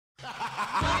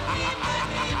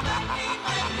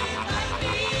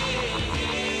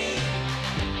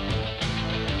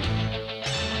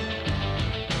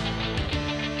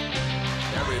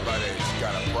Everybody's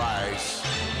got a price.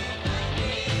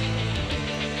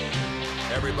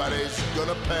 Everybody's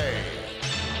gonna pay.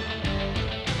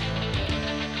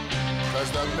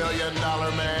 'Cause the $1 Million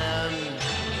Man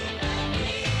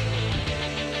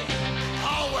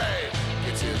always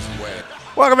gets his way.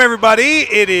 Welcome, everybody.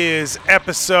 It is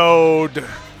episode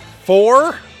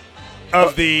 4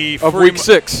 of week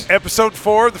 6. Episode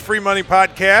 4 of the Free Money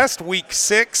Podcast, week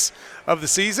 6 of the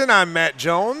season. I'm Matt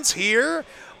Jones here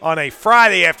on a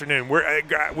Friday afternoon.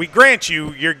 We grant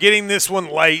you're getting this one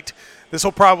late. This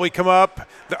will probably come up.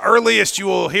 The earliest you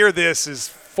will hear this is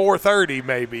 4:30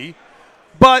 maybe.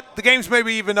 But the games may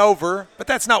be even over, but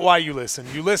that's not why you listen.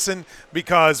 You listen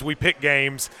because we pick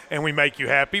games and we make you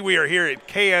happy. We are here at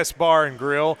KS Bar and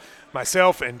Grill.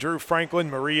 Myself and Drew Franklin.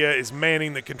 Maria is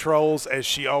manning the controls as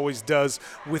she always does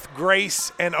with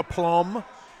grace and aplomb.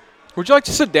 Would you like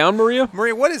to sit down, Maria?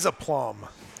 Maria, what is aplomb?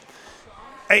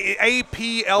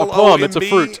 A-P-L-O-M-B? A plum, it's a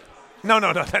fruit. No,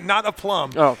 not a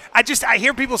plum. Oh. I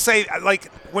hear people say,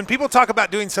 like, when people talk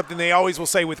about doing something, they always will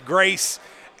say with grace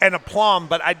and aplomb,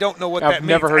 but I don't know what that means. I've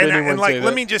never heard anyone say that.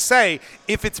 Let me just say,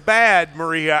 if it's bad,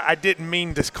 Maria, I didn't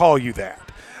mean to call you that.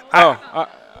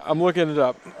 I'm looking it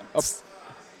up.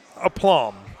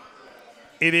 Aplomb.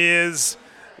 It is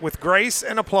with grace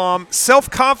and aplomb,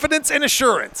 self-confidence and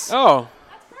assurance. Oh.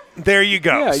 There you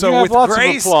go. Yeah, so you have with lots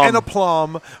grace of aplomb. and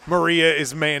aplomb, Maria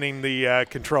is manning the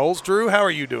controls. Drew, how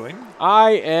are you doing?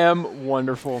 I am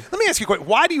wonderful. Let me ask you a question.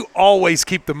 Why do you always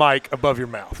keep the mic above your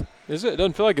mouth? Is it? It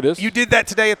doesn't feel like it is. You did that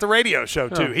today at the radio show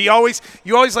too. Oh. You always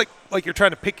like you're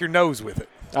trying to pick your nose with it.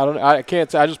 I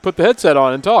can't. I just put the headset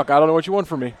on and talk. I don't know what you want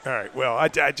from me. All right. Well,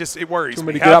 it worries You want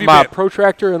me. me to get out my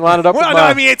protractor and line it up with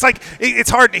I mean, it's like it's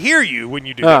hard to hear you when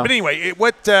you do that. Oh. But anyway,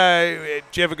 did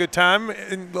you have a good time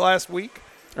in the last week?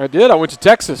 I did. I went to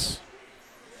Texas.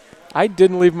 I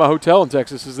didn't leave my hotel in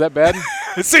Texas. Is that bad?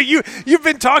 So you've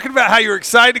been talking about how you're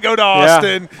excited to go to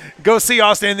Austin, go see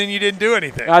Austin, and then you didn't do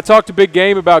anything. I talked to Big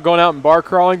Game about going out and bar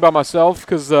crawling by myself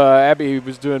because Abby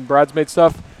was doing bridesmaid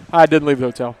stuff. I didn't leave the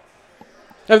hotel.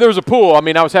 If there was a pool, I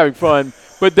mean, I was having fun.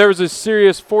 But there was a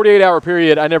serious 48-hour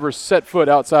period I never set foot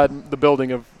outside the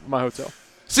building of my hotel.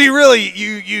 So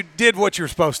you did what you were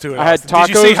supposed to. I had Did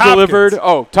you see tacos Hopkins? delivered.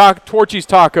 Oh, Torchy's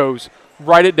Tacos.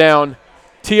 Write it down.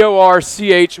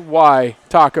 Torchy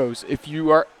tacos. If you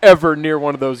are ever near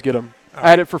one of those, get them. I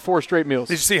had it for 4 straight meals.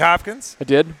 Did you see Hopkins? I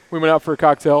did. We went out for a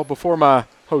cocktail before my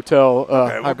hotel.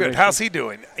 Okay, well, good. How's he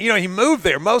doing? He moved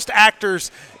there. Most actors,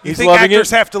 He's think loving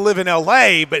actors it. have to live in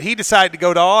L.A., but he decided to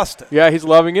go to Austin. Yeah, he's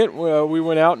loving it. We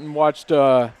went out and watched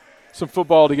some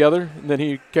football together, and then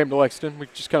he came to Lexington. We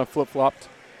just kind of flip-flopped.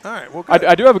 All right, well, good.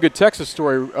 I do have a good Texas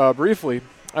story briefly.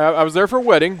 I was there for a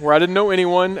wedding where I didn't know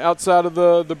anyone outside of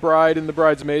the bride and the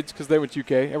bridesmaids because they went to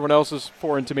UK. Everyone else is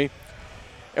foreign to me.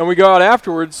 And we go out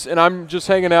afterwards, and I'm just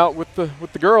hanging out with the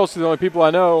girls, the only people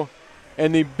I know.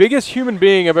 And the biggest human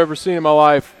being I've ever seen in my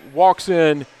life walks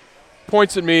in,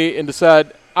 points at me, and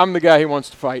decides I'm the guy he wants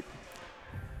to fight.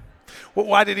 Well,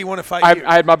 why did he want to fight you?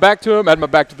 I had my back to him. I had my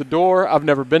back to the door. I've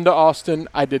never been to Austin.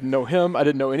 I didn't know him. I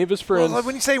didn't know any of his friends. Well,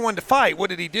 when you say he wanted to fight, what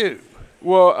did he do?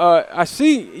 Well, I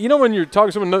see, when you're talking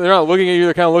to someone, they're not looking at you,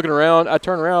 they're kind of looking around. I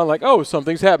turn around like, oh,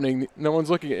 something's happening. No one's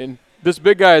looking. And this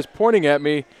big guy is pointing at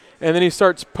me, and then he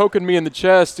starts poking me in the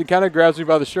chest and kind of grabs me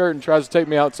by the shirt and tries to take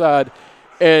me outside.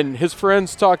 And his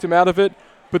friends talked him out of it,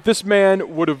 but this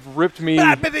man would have ripped me.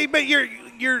 But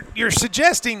you're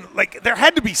suggesting, like, there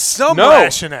had to be some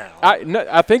rationale.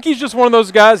 I think he's just one of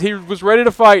those guys. He was ready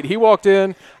to fight. He walked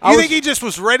in. You think he just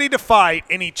was ready to fight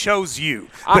and he chose you?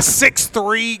 The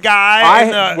 6'3" guy?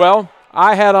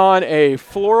 I had on a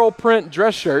floral print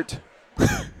dress shirt,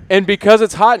 and because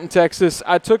it's hot in Texas,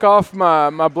 I took off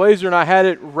my blazer and I had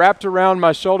it wrapped around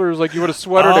my shoulders like you would a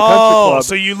sweater at a country club.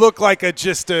 So you look like a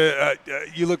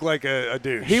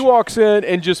douche. He walks in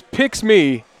and just picks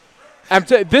me.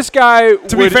 This guy.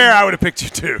 To be fair, I would have picked you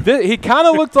too. He kind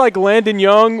of looked like Landon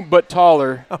Young, but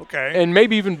taller. Okay. And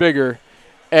maybe even bigger.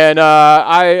 And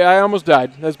I almost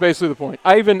died. That's basically the point.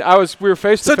 We were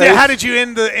face to face. So how did you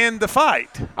end the fight?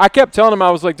 I kept telling him,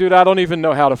 I was like, dude, I don't even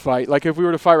know how to fight. Like, if we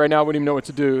were to fight right now, I wouldn't even know what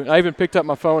to do. And I even picked up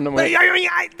my phone and went.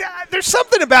 There's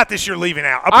something about this you're leaving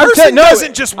out. A person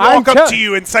doesn't just walk up to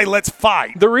you and say, let's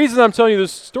fight. The reason I'm telling you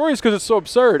this story is because it's so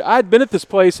absurd. I had been at this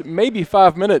place maybe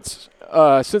 5 minutes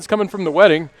since coming from the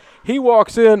wedding. He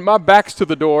walks in, my back's to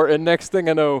the door, and next thing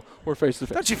I know, we're face to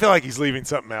face. Don't you feel like he's leaving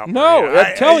something out? No, Maria?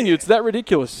 I'm telling you, it's that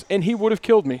ridiculous. And he would have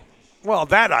killed me. Well,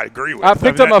 that I agree with. I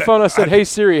picked up my phone. I said, "Hey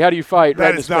Siri, how do you fight?" That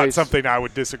right in is his not face. something I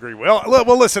would disagree with.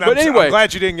 Well, listen. But anyway, I'm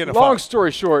glad you didn't get in a long fight.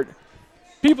 story short,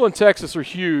 people in Texas are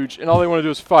huge, and all they want to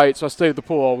do is fight. So I stayed at the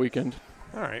pool all weekend.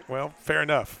 All right. Well, fair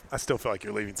enough. I still feel like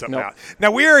you're leaving something Nope. out.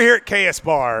 Now we are here at KS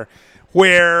Bar,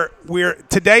 where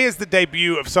today is the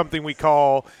debut of something we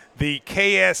call the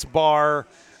KS Bar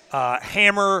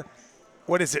Hammer.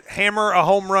 What is it? Hammer a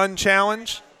home run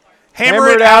challenge. Hammer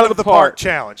it out of the park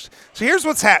challenge. So here's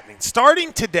what's happening.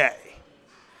 Starting today,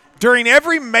 during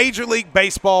every Major League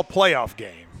Baseball playoff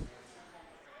game,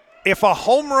 if a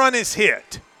home run is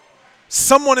hit,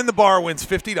 someone in the bar wins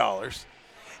 $50.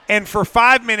 And for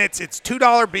 5 minutes, it's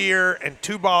 $2 beer and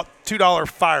 $2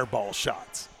 fireball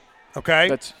shots.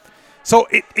 Okay? So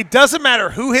it doesn't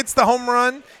matter who hits the home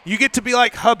run. You get to be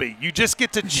like Hubby. You just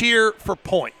get to cheer for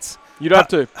points. You don't have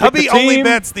to pick Hubby the team. only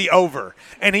bets the over,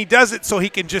 and he does it so he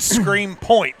can just scream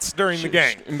points during the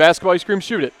game. In basketball, you scream,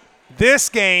 shoot it. This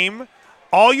game,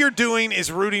 all you're doing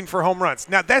is rooting for home runs.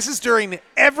 Now, this is during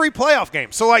every playoff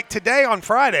game. So, like today on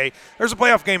Friday, there's a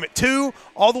playoff game at 2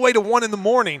 all the way to 1 in the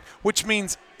morning, which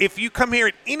means if you come here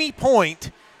at any point,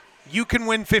 you can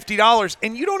win $50,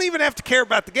 and you don't even have to care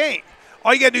about the game.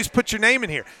 All you got to do is put your name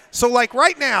in here. So, like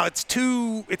right now, it's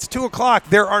 2 o'clock.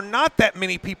 There are not that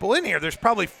many people in here. There's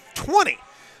probably 20.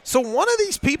 So one of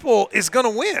these people is going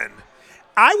to win.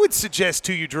 I would suggest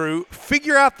to you, Drew,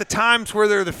 figure out the times where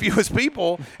there are the fewest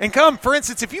people and come. For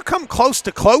instance, if you come close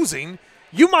to closing,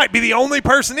 you might be the only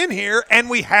person in here, and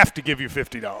we have to give you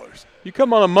 $50. You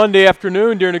come on a Monday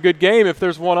afternoon during a good game, if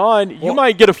there's one on, you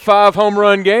might get a 5 home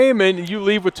run game, and you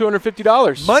leave with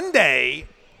 $250. Monday,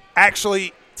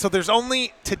 actually, so there's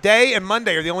only today and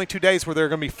Monday are the only 2 days where there are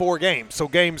going to be 4 games. So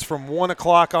games from 1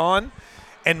 o'clock on,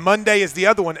 and Monday is the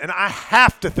other one. And I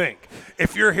have to think,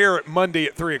 if you're here at Monday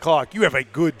at 3 o'clock, you have a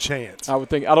good chance. I would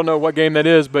think. I don't know what game that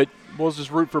is, but we'll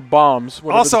just root for bombs.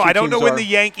 Also, I don't know when are. the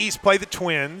Yankees play the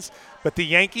Twins, but the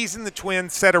Yankees and the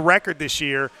Twins set a record this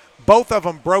year. Both of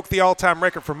them broke the all-time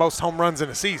record for most home runs in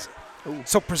a season. Ooh.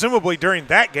 So presumably during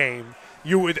that game,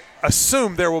 you would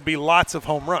assume there will be lots of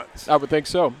home runs. I would think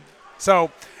so.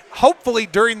 So hopefully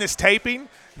during this taping,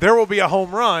 there will be a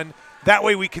home run. That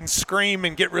way we can scream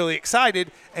and get really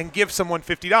excited and give someone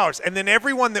 $50. And then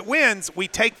everyone that wins, we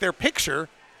take their picture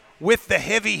with the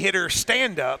heavy hitter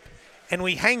stand-up, and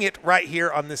we hang it right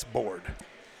here on this board.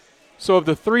 So of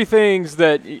the 3 things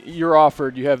that you're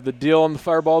offered, you have the deal on the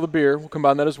fireball, the beer. We'll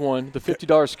combine that as one. The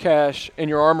 $50 cash, and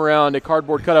your arm around a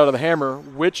cardboard cutout of the hammer.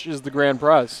 Which is the grand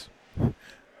prize?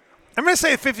 I'm going to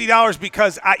say $50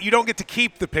 because you don't get to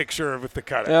keep the picture with the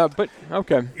cutout. Yeah, but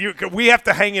okay. We have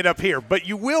to hang it up here, but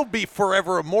you will be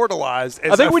forever immortalized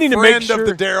as I think a we need to friend make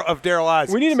sure, of Darryl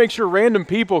Isaacs. We need to make sure random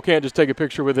people can't just take a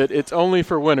picture with it. It's only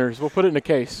for winners. We'll put it in a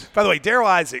case. By the way, Darryl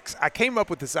Isaacs, I came up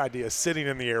with this idea sitting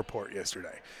in the airport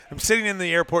yesterday. I'm sitting in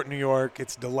the airport in New York.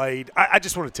 It's delayed. I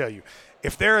just want to tell you,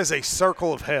 if there is a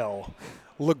circle of hell,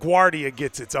 LaGuardia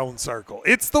gets its own circle.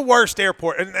 It's the worst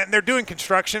airport, and they're doing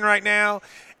construction right now.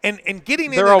 And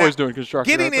getting in They're always doing construction.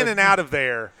 Getting in and out of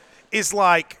there is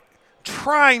like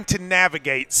trying to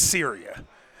navigate Syria.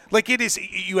 Like it is,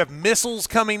 you have missiles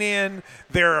coming in.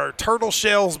 There are turtle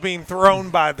shells being thrown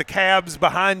by the cabs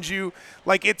behind you.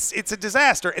 Like it's a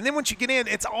disaster. And then once you get in,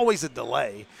 it's always a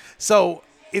delay. So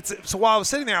while I was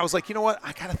sitting there, I was like, you know what?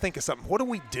 I got to think of something. What do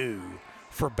we do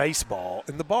for baseball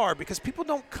in the bar? Because people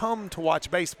don't come to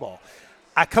watch baseball.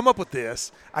 I come up with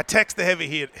this. I text the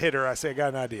heavy hitter. I say, I got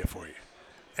an idea for you.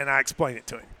 And I explain it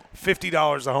to him.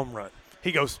 $50 a home run.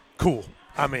 He goes, cool,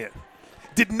 I'm in.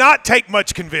 Did not take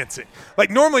much convincing.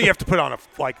 Like normally you have to put on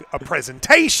a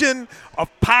presentation, a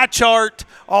pie chart,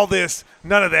 all this.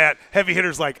 None of that. Heavy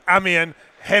hitter's like, I'm in.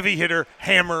 Heavy hitter,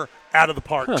 hammer, out of the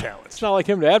park challenge. It's not like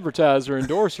him to advertise or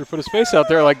endorse or put his face out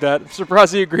there like that. I'm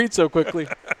surprised he agreed so quickly.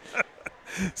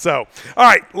 So, all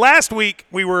right, last week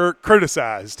we were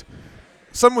criticized.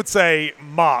 Some would say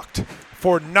mocked.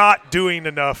 For not doing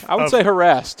enough. I would say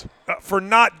harassed. For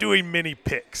not doing many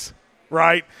picks,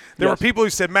 right? There were people who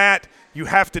said, Matt, you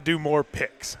have to do more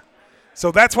picks.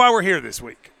 So that's why we're here this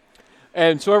week.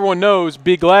 And so everyone knows,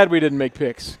 be glad we didn't make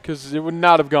picks because it would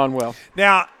not have gone well.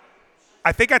 Now,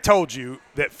 I think I told you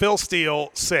that Phil Steele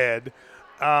said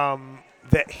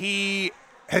that he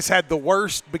has had the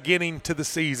worst beginning to the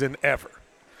season ever.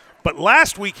 But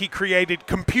last week he created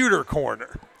Computer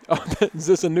Corner. Oh, is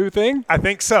this a new thing? I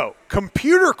think so.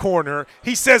 Computer Corner,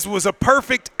 he says, was a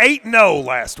perfect 8-0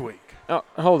 last week. Oh,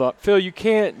 hold up. Phil, you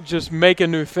can't just make a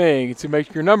new thing to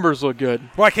make your numbers look good.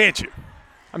 Why can't you?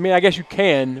 I mean, I guess you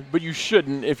can, but you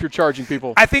shouldn't if you're charging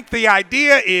people. I think the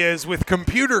idea is with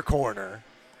Computer Corner,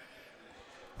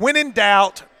 when in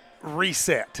doubt,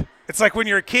 reset. It's like when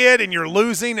you're a kid and you're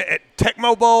losing at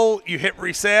Tecmo Bowl, you hit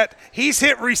reset. He's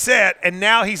hit reset, and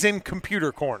now he's in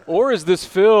computer corner. Or is this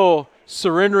Phil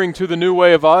surrendering to the new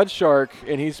way of OddsShark,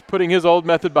 and he's putting his old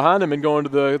method behind him and going to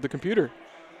the computer?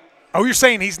 Oh, you're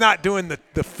saying he's not doing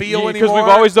the feel anymore? Because we've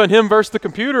always done him versus the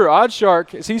computer.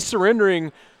 OddsShark, is he's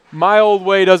surrendering, my old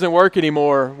way doesn't work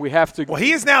anymore. We have to. Well,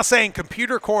 he is now saying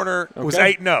computer corner was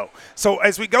 8-0. So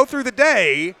as we go through the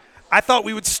day, I thought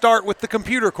we would start with the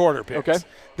computer corner picks. Okay.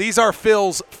 These are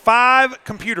Phil's 5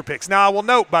 computer picks. Now, I will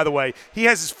note, by the way, he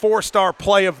has his 4-star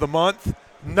play of the month,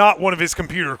 not one of his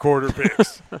computer corner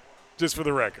picks, just for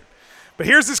the record. But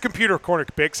here's his computer corner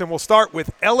picks, and we'll start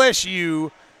with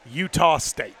LSU, Utah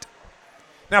State.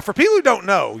 Now, for people who don't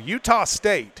know, Utah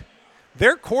State,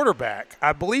 their quarterback,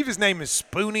 I believe his name is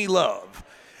Spoonie Love.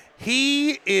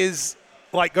 He is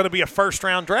like going to be a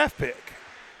first-round draft pick.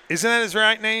 Isn't that his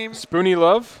right name? Spoonie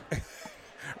Love?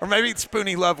 Or maybe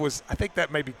Spoonie Love was, I think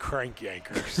that may be Crank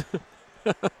Yankers.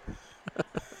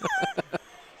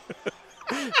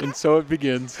 And so it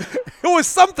begins. It was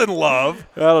something Love.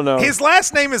 I don't know. His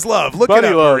last name is Love. Look Buddy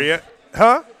it up, Love. Maria.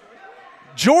 Huh?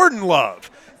 Jordan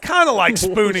Love. Kind of like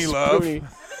Spoonie Love. Spoonie.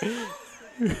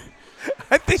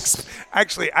 I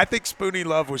think Spoonie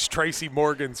Love was Tracy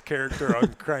Morgan's character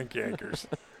on Crank Yankers.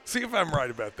 See if I'm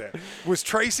right about that. Was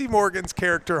Tracy Morgan's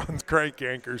character on Crank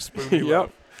Yankers Spoonie Yep.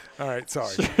 Love? All right,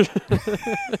 sorry.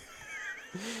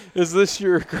 Is this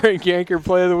your Crank Yanker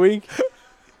play of the week?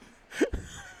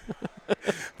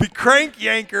 The Crank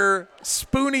Yanker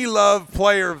Spoonie Love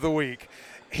player of the week.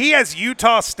 He has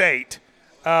Utah State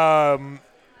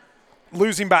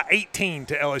losing by 18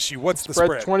 to LSU. What's the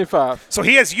spread? 25. So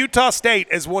he has Utah State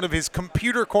as one of his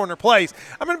computer corner plays.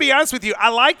 I'm going to be honest with you. I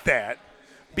like that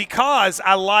because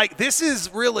this is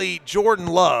really Jordan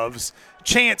Love's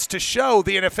chance to show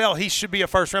the NFL he should be a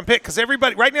first-round pick because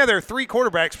everybody – right now there are 3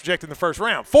 quarterbacks projected in the first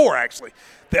round. 4, actually.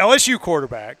 The LSU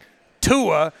quarterback,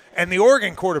 Tua, and the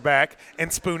Oregon quarterback, and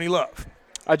Spoonie Love.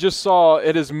 I just saw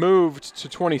it has moved to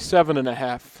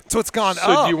 27.5. So it's gone So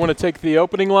up. do you want to take the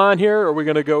opening line here, or are we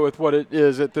going to go with what it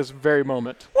is at this very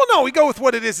moment? Well, no, we go with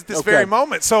what it is at this Okay. very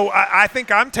moment. So I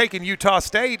think I'm taking Utah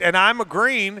State, and I'm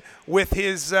agreeing with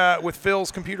with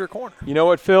Phil's computer corner. You know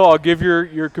what, Phil? I'll give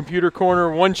your computer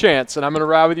corner one chance, and I'm going to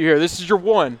ride with you here. This is your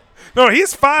one. No, he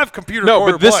has 5 computer No,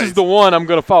 corner but this plays. is the one I'm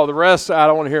going to follow. The rest I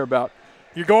don't want to hear about.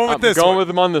 You're going with I'm this going one. with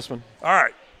him on this one. All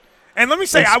right. And let me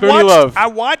say, And I Spoonie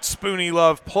Love. watched Spoonie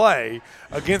Love play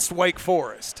against Wake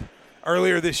Forest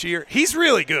earlier this year. He's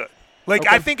really good. Like,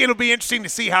 Okay. I think it'll be interesting to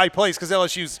see how he plays because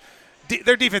LSU's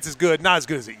their defense is good, not as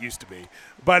good as it used to be.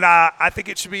 But I think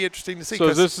it should be interesting to see.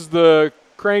 So this is the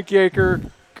Crank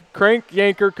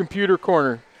Yanker computer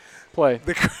corner play.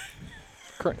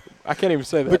 I can't even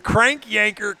say the that. Crank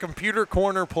Yanker computer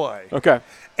corner play. Okay.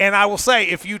 And I will say,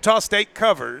 if Utah State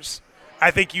covers, I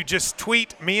think you just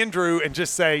tweet me and Drew and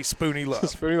just say Spoonie Love.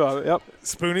 Spoonie Love. Yep.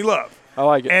 Spoonie Love. I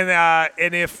like it.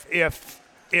 And if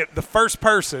the first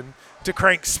person to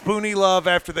crank Spoonie Love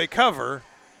after they cover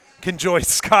can join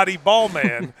Scotty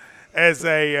Ballman as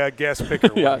a guest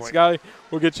picker. Yeah, Scotty,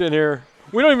 we'll get you in here.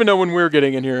 We don't even know when we're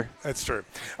getting in here. That's true.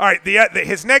 All right,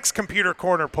 his next computer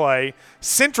corner play,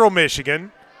 Central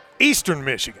Michigan, Eastern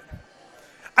Michigan.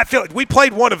 I feel like we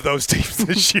played one of those teams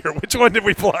this year. Which one did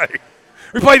we play?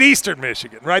 We played Eastern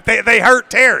Michigan, right? They hurt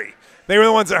Terry. They were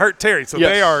the ones that hurt Terry. So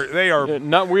Yes. they are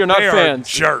We are not they are fans.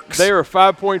 jerks. They are a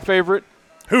 5-point favorite.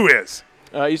 Who is?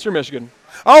 Eastern Michigan.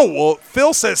 Oh, well,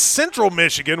 Phil says Central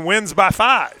Michigan wins by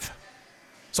 5.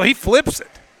 So he flips it.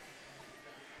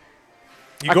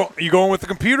 You going with the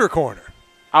computer corner?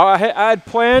 I had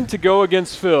planned to go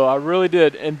against Phil. I really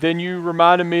did. And then you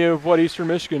reminded me of what Eastern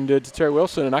Michigan did to Terry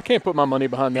Wilson, and I can't put my money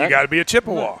behind that. You got to be a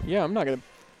Chippewa. Yeah, I'm not going to.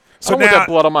 So I don't want now- that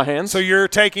blood on my hands. So you're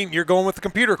going with the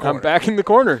computer corner. I'm back in the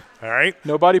corner. All right.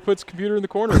 Nobody puts computer in the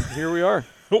corner. Here we are.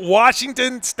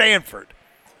 Washington, Stanford.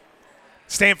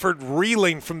 Stanford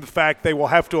reeling from the fact they will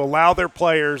have to allow their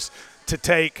players to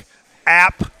take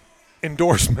app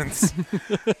endorsements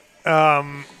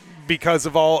because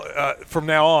of all from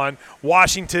now on.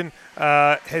 Washington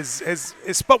was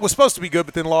supposed to be good,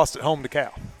 but then lost at home to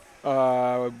Cal.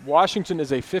 Washington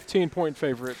is a 15-point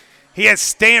favorite. He has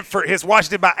Stanford. He has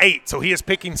Washington by 8, so he is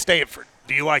picking Stanford.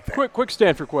 Do you like that? Quick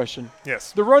Stanford question.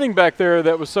 Yes. The running back there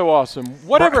that was so awesome.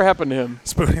 Whatever happened to him?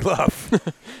 Spoonie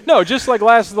Love. No, just like the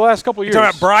last couple of years. Talking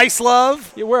about Bryce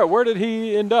Love? Yeah, where did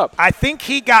he end up? I think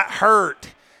he got hurt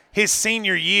his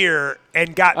senior year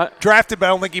and got drafted, but I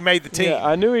don't think he made the team. Yeah,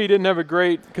 I knew he didn't have a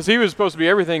great – because he was supposed to be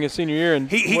everything his senior year. And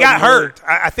He got hurt.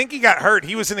 I think he got hurt.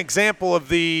 He was an example of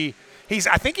he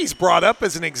I think he's brought up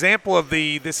as an example of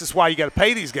this is why you got to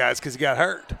pay these guys because he got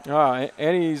hurt.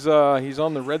 And he's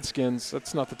on the Redskins.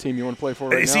 That's not the team you want to play for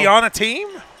right now. Is he on a team?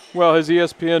 Well, his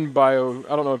ESPN bio,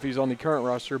 I don't know if he's on the current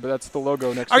roster, but that's the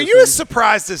logo next to Are his you name. as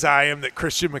surprised as I am that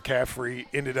Christian McCaffrey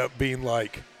ended up being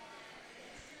like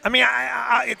 – I mean,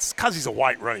 it's because he's a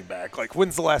white running back. Like,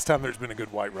 when's the last time there's been a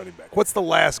good white running back? What's the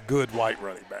last good white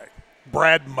running back?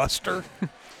 Brad Muster?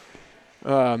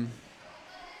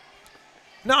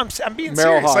 No, I'm being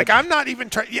serious. Hodge. Like, I'm not even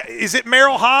trying. Yeah, is it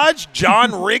Merrill Hodge?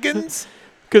 John Riggins?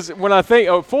 Because when I think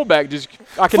fullback, I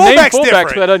can name Fullback's fullbacks, different.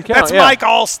 but that doesn't count. That's yeah. Mike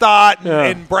Allstott Yeah.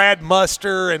 and Brad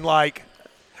Muster and like.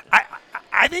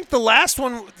 I think the last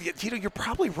one. You're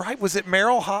probably right. Was it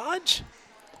Merrill Hodge?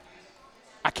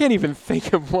 I can't even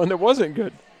think of one that wasn't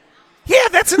good. Yeah,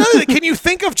 that's another thing. Can you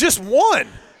think of just one?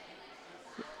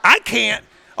 I can't.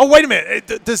 Oh, wait a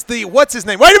minute. What's his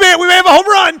name? Wait a minute. We may have a home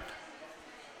run.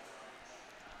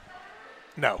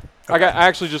 No. I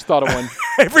actually just thought of one.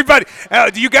 Everybody,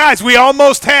 you guys, we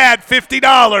almost had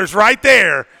 $50 right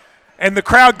there, and the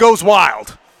crowd goes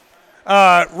wild.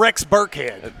 Rex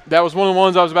Burkhead. That was one of the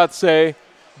ones I was about to say.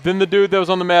 Then the dude that was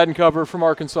on the Madden cover from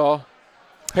Arkansas,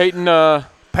 Peyton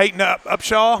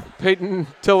Upshaw. Peyton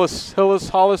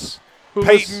Hollis,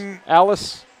 Peyton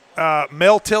Alice.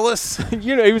 Mel Tillis.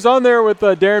 You know, he was on there with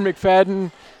Darren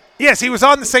McFadden. Yes, he was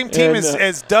on the same team And,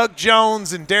 as Doug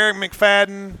Jones and Derek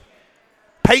McFadden.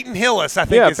 Peyton Hillis, I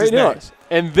think is his name. Hillis.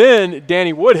 And then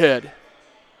Danny Woodhead.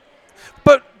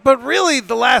 But really,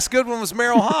 the last good one was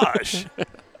Merrill Hodge.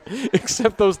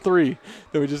 Except those three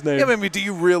that we just named. Yeah, I mean, do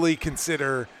you really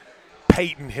consider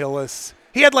Peyton Hillis?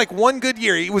 He had like one good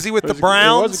year. Was he with the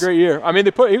Browns? It was a great year. I mean,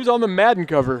 he was on the Madden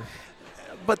cover.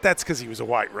 But that's because he was a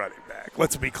white running back.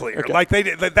 Let's be clear. Okay. Like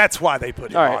that's why they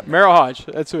put him All on. right, Merrill Hodge.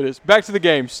 That's who it is. Back to the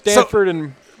game. Stanford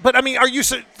and But I mean,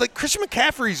 Christian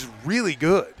McCaffrey's really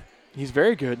good. he's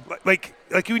very good. Like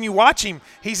when you watch him,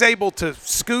 he's able to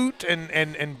scoot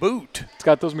and boot. He's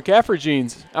got those McCaffrey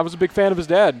genes. I was a big fan of his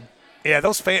dad. Yeah,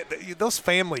 those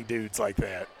family dudes like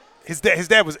that. His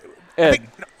dad was Ed. I think,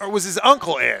 or was his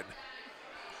uncle Ed?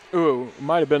 Ooh,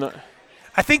 might have been.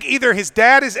 I think either his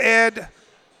dad is Ed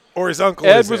or his uncle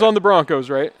Ed is was Ed. on the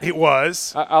Broncos, right? He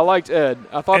was. I liked Ed.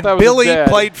 I thought And that was Billy his dad.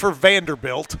 played for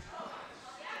Vanderbilt.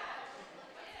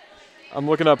 I'm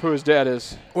looking up who his dad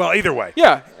is. Well, either way.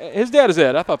 Yeah, his dad is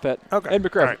Ed. I thought that. Okay. Ed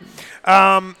McCracken.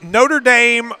 All right. Notre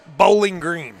Dame Bowling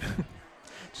Green.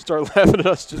 Start laughing at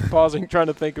us, just pausing, trying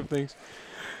to think of things.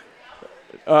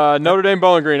 Notre Dame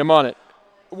Bowling Green. I'm on it.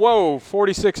 Whoa,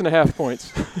 46.5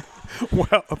 points.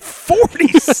 Well,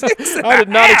 46 and I did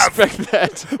a not half. expect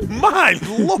that. My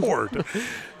Lord.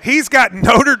 He's got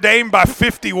Notre Dame by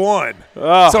 51.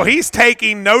 Oh. So he's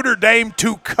taking Notre Dame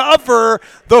to cover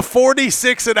the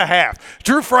 46 and a half.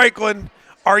 Drew Franklin,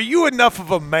 are you enough of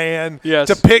a man Yes.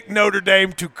 to pick Notre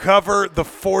Dame to cover the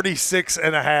 46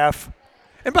 and a half?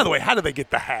 And by the way, how did they get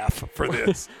the half for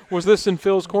this? Was this in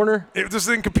Phil's corner? It was just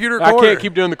in computer I corner. can't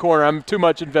keep doing the corner. I'm too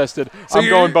much invested. So I'm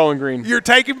going Bowling Green. You're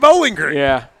taking Bowling Green.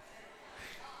 Yeah.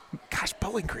 Gosh,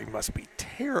 Bowling Green must be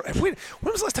terrible. When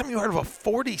was the last time you heard of a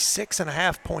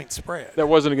 46.5 point spread? That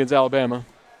wasn't against Alabama.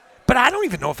 But I don't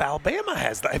even know if Alabama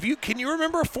has that. Can you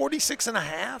remember a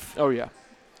 46.5? Oh, yeah.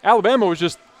 Alabama was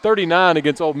just 39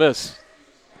 against Ole Miss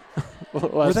last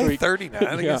Were they week. 39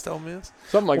 Yeah. against Ole Miss?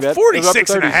 Something like Well, that. It was up to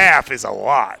 46.5 is a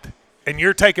lot. And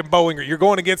you're taking Bowling Green. You're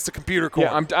going against the computer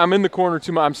corner. Yeah, I'm in the corner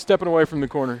too much. I'm stepping away from the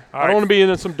corner. All I don't right. want to be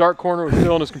in some dark corner with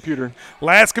Phil on his computer.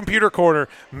 Last computer corner,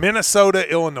 Minnesota,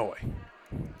 Illinois.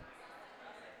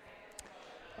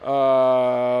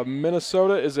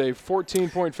 Minnesota is a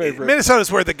 14-point favorite.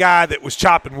 Minnesota's where the guy that was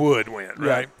chopping wood went, Yeah.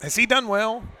 right? Has he done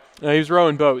well? No, he was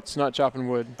rowing boats, not chopping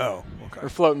wood. Oh, okay. Or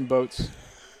floating boats.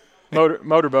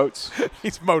 Motor boats.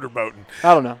 He's motorboating.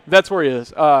 I don't know. That's where he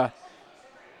is.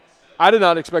 I did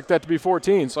not expect that to be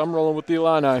 14, so I'm rolling with the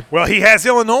Illini. Well, he has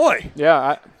Illinois.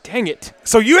 Yeah, dang it.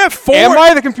 So you have four. Am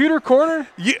I the computer corner?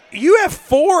 You have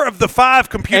 4 of the 5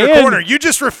 computer And- corner. You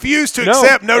just refuse to No,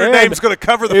 accept Notre and Dame's going to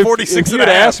cover the If 46 you and had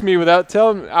a half. asked me without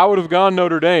telling me, I would have gone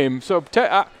Notre Dame. So,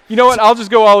 you know what? I'll just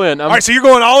go all in. All right, so you're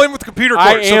going all in with the computer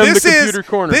I corner. So am this the is computer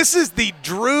corner. This is the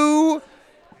Drew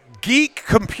Geek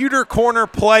Computer Corner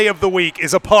play of the week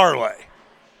is a parlay.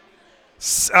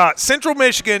 Central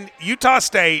Michigan, Utah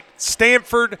State,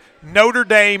 Stanford, Notre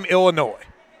Dame, Illinois.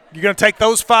 You going to take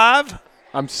those 5?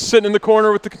 I'm sitting in the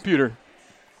corner with the computer.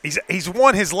 He's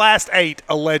won his last 8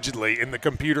 allegedly in the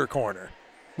computer corner.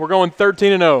 We're going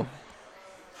 13-0. All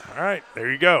right,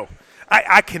 there you go.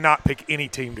 I cannot pick any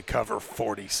team to cover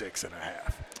 46 and a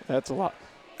half. That's a lot.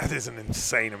 That is an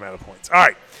insane amount of points. All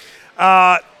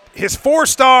right. His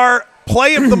 4-star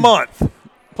play of the month.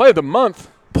 Play of the month.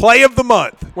 Play of the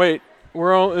month. Wait,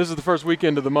 this is the first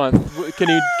weekend of the month.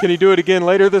 Can he do it again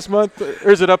later this month, or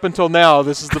is it up until now?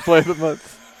 This is the play of the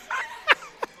month.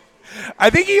 I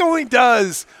think he only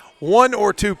does 1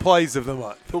 or 2 plays of the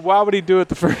month. But why would he do it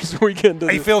the first weekend?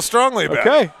 He feels strongly about it.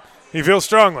 Okay. He feels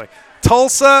strongly.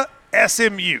 Tulsa,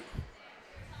 SMU.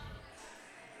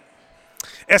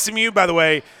 SMU, by the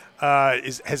way,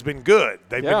 has been good.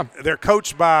 They're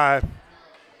coached by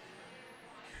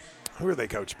 – who are they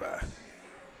coached by?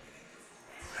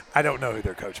 I don't know who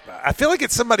they're coached by. I feel like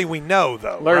it's somebody we know,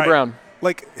 though. Larry right? Brown.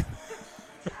 Like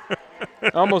I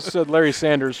almost said Larry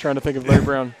Sanders, trying to think of Larry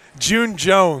Brown. June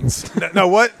Jones. No,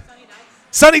 what?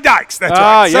 Sonny Dykes. That's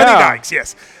right. Yeah. Sonny Dykes,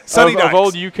 yes. Sonny Dykes. Of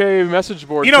old UK message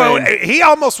board fame. He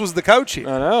almost was the coach here.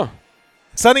 I know.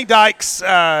 Sonny Dykes,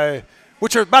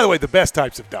 which are, by the way, the best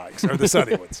types of dykes are the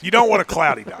sunny ones. You don't want a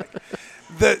cloudy dyke.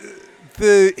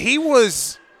 He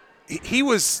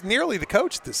was nearly the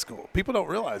coach at this school. People don't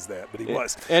realize that, but he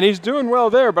was. And he's doing well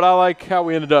there, but I like how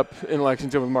we ended up in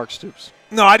Lexington with Mark Stoops.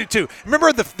 No, I do too.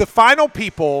 Remember the final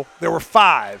people, there were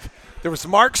 5. There was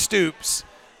Mark Stoops,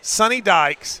 Sonny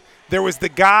Dykes. There was the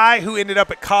guy who ended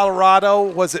up at Colorado.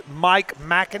 Was it Mike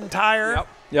McIntyre?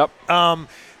 Yep.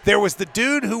 There was the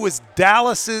dude who was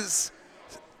Dallas's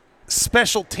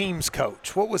special teams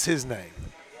coach. What was his name?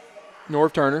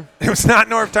 Norv Turner. It was not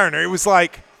Norv Turner. It was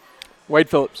like Wade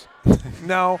Phillips.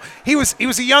 no. He was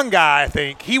a young guy, I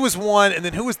think. He was one, and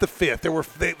then who was the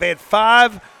 5th? They had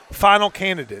 5 final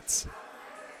candidates.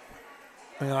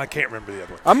 I can't remember the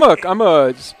other one. I'm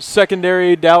a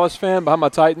secondary Dallas fan behind my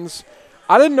Titans.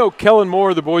 I didn't know Kellen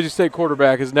Moore, the Boise State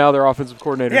quarterback, is now their offensive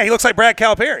coordinator. Yeah, he looks like Brad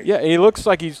Calipari. Yeah, and he looks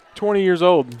like he's 20 years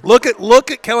old. Look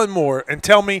at Kellen Moore and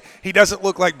tell me he doesn't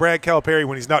look like Brad Calipari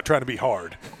when he's not trying to be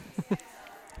hard.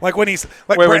 Like when he's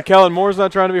like when Kellen Moore's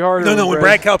not trying to be hard. No, when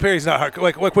Brad Calipari's not hard.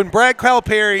 Like when Brad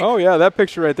Calipari. Oh yeah, that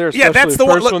picture right there. Yeah, that's the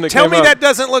one. Look, tell me that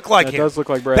doesn't look like him. That does look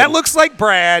like Brad. That looks like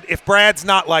Brad. If Brad's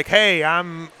not like, hey,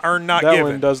 I'm earned not given. That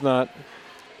one does not.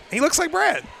 He looks like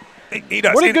Brad. He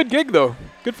does. What a good gig though.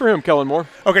 Good for him, Kellen Moore.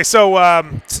 Okay, so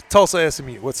Tulsa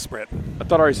SMU. What's the spread? I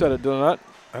thought I already said it. Did I not?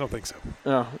 I don't think so.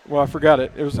 No. Well, I forgot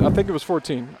it. I think it was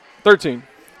 14. 13.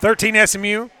 13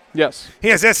 SMU. Yes. He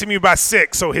has SMU by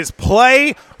 6, so his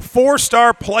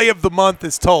 4-star play of the month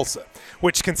is Tulsa,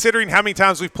 which, considering how many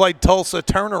times we've played Tulsa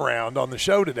turnaround on the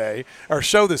show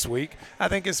this week, I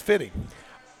think is fitting.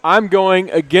 I'm going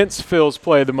against Phil's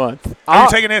play of the month. Are you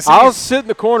taking SMU? I'll sit in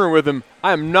the corner with him.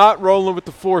 I am not rolling with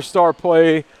the 4-star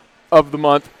play of the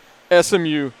month.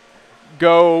 SMU,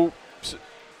 go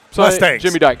Mustangs.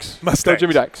 Jimmy Dykes. Mustangs. Go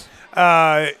Jimmy Dykes.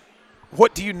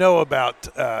 What do you know about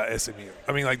SMU?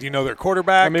 I mean, do you know their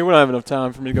quarterback? I mean, we don't have enough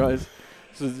time for me to go.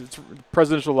 It's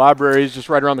presidential library is just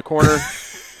right around the corner.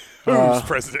 Who's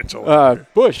presidential?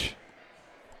 Bush.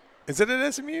 Is it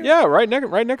at SMU? Yeah, right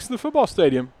next to the football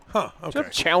stadium. Huh, okay.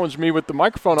 Just challenge me with the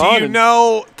microphone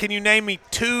on. Can you name me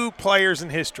 2 players in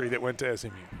history that went to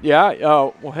SMU? Yeah.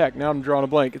 Well, heck, now I'm drawing a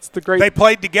blank. It's the great. They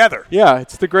played together. Yeah,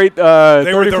 it's the great they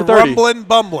 30 were the for 30. Rumblin'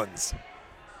 Bumblins.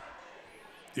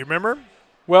 Do you remember?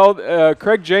 Well,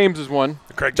 Craig James is one.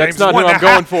 Craig James That's not is one. who I'm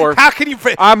going for. How can you?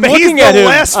 I'm looking at him. He's the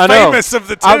less famous of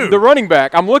the 2. The running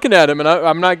back. I'm looking at him, and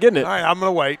I'm not getting it. All right, I'm going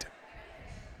to wait.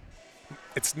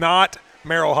 It's not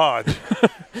Merrill Hodge.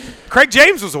 Craig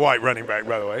James was a white running back,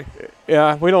 by the way.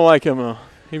 Yeah, we don't like him.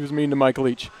 He was mean to Mike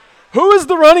Leach. Who is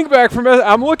the running back from?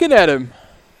 I'm looking at him.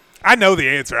 I know the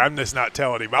answer. I'm just not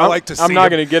telling him. I like to see I'm not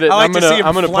going to get it. I'm going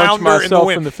to punch myself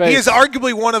in the face. He is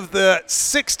arguably one of the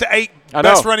 6 to 8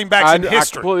 best running backs in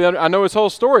history. I know his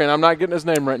whole story, and I'm not getting his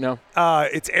name right now.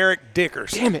 It's Eric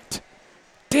Dickerson.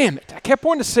 Damn it. I kept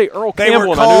wanting to say Earl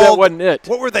Campbell, and I knew that wasn't it.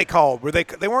 What were they called?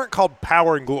 They weren't called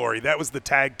Power and Glory. That was the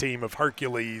tag team of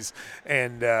Hercules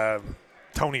and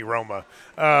Tony Roma.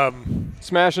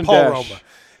 Smash and Paul Dash. Roma.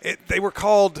 They were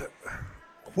called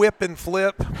Whip and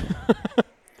Flip.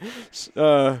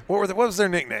 What was their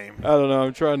nickname? I don't know.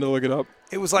 I'm trying to look it up.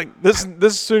 It was like this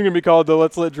is soon going to be called the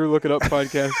Let's Let Drew Look It Up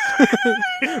podcast.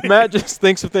 Matt just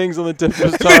thinks of things on the tip of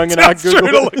his tongue, and I Google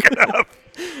to look it up.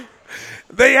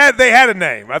 They had a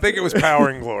name. I think it was Power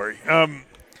and Glory.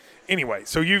 Anyway,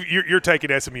 so you're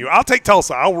taking SMU. I'll take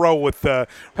Tulsa. I'll roll with power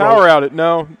outage.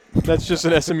 No, that's just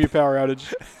an SMU power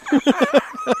outage.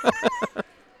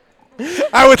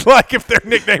 I would like if their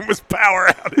nickname was Power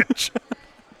Outage.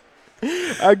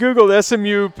 I Googled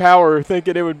SMU Power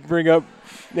thinking it would bring up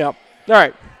 – yeah. All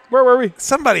right. Where were we?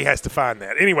 Somebody has to find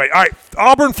that. Anyway, all right,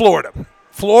 Auburn, Florida.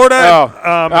 Florida.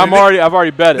 I've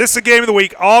already bet it. This is a game of the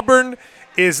week. Auburn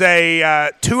is a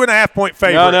 2.5-point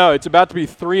favorite. No, it's about to be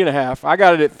 3.5. I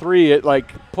got it at 3 at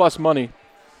like plus money.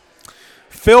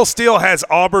 Phil Steele has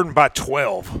Auburn by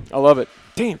 12. I love it.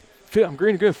 Damn. Phil, I'm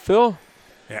green and good. Phil?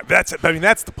 Yeah, that's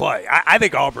the play. I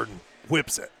think Auburn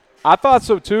whips it. I thought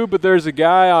so too, but there's a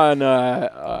guy on,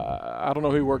 I don't know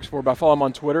who he works for, but I follow him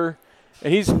on Twitter,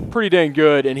 and he's pretty dang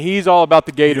good, and he's all about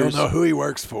the Gators. You don't know who he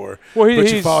works for, well,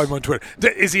 but you follow him on Twitter.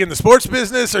 Is he in the sports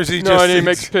business, or is he no, just – and he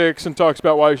makes picks and talks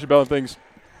about why you should bet on things.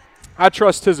 I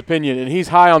trust his opinion, and he's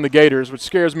high on the Gators, which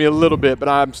scares me a little bit, but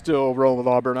I'm still rolling with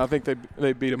Auburn. I think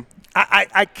they beat them.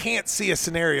 I can't see a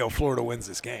scenario Florida wins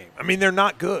this game. I mean, they're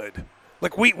not good.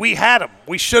 Like, we had them.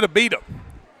 We should have beat them.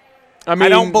 I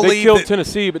mean, don't believe they killed that,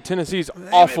 Tennessee, but Tennessee's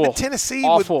awful. But Tennessee,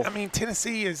 awful.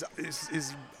 Tennessee is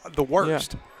the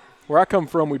worst. Yeah. Where I come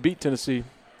from, we beat Tennessee.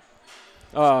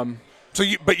 But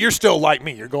you're still like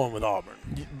me. You're going with Auburn.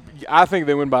 I think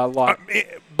they win by a lot.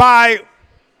 By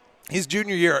his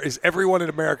junior year, is everyone in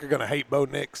America going to hate Bo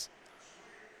Nix?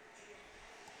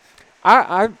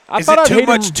 I is thought it I'd too hate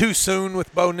much him. too soon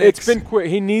with Bo Nix? It's been quick.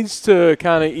 He needs to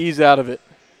kind of ease out of it.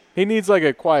 He needs like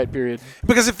a quiet period.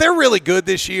 Because if they're really good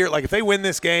this year, like if they win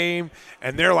this game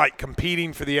and they're like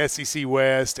competing for the SEC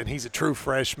West and he's a true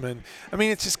freshman, I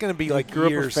mean, it's just going to be like grew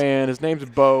years. up a fan. His name's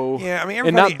Bo. Yeah, I mean,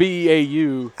 and not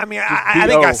B-E-A-U. I mean, I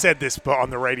think I said this on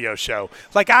the radio show.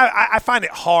 Like, I find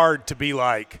it hard to be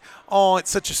like, oh, it's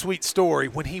such a sweet story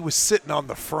when he was sitting on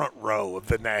the front row of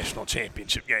the national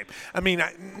championship game. I mean,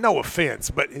 no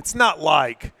offense, but it's not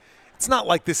like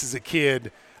this is a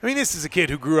kid. I mean, this is a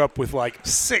kid who grew up with like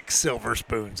 6 silver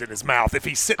spoons in his mouth if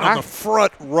he's sitting on the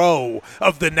front row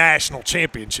of the national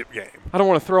championship game. I don't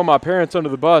want to throw my parents under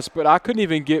the bus, but I couldn't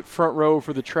even get front row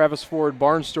for the Travis Ford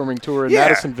barnstorming tour in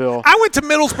Madisonville. I went to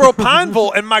Middlesboro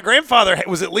Pineville, and my grandfather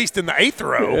was at least in the 8th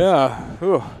row. Yeah.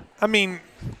 Ooh. I mean,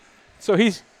 so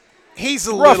he's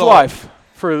a rough little life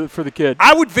for the kid.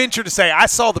 I would venture to say I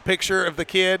saw the picture of the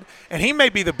kid, and he may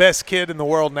be the best kid in the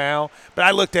world now, but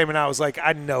I looked at him and I was like,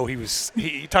 I know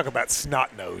he talk about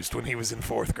snot-nosed when he was in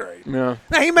 4th grade. Yeah.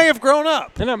 Now, he may have grown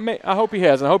up. And I hope he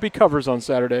has, and I hope he covers on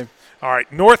Saturday. All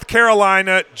right, North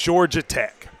Carolina, Georgia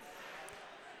Tech.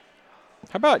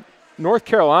 How about North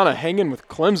Carolina hanging with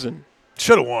Clemson?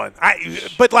 Should have won.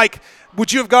 But, like,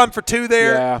 would you have gone for 2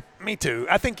 there? Yeah. Me too.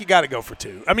 I think you got to go for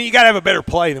 2. I mean, you got to have a better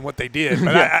play than what they did,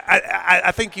 but yeah.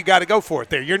 I think you got to go for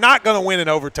it there. You're not going to win in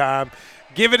overtime.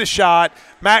 Give it a shot.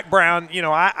 Mac Brown,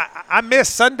 I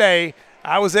missed Sunday.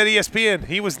 I was at ESPN.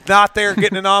 He was not there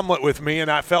getting an omelet with me, and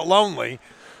I felt lonely.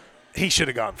 He should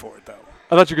have gone for it, though.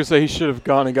 I thought you were going to say he should have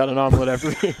gone and got an omelet after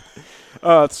me.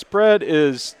 Spread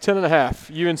is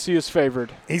 10.5. UNC is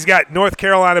favored. He's got North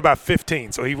Carolina by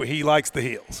 15, so he likes the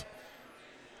heels.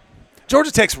 Georgia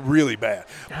Tech's really bad.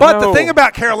 But the thing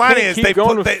about Carolina is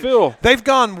they've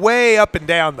gone way up and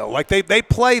down, though. Like, they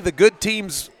play the good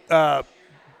teams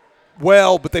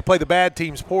well, but they play the bad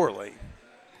teams poorly.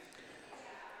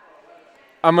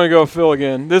 I'm going to go Phil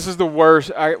again. This is the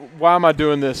worst. Why am I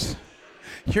doing this?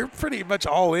 You're pretty much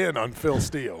all in on Phil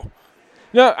Steele.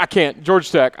 No, I can't.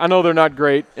 Georgia Tech. I know they're not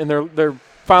great, and they're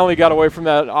finally got away from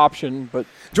that option. But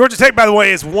Georgia Tech, by the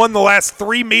way, has won the last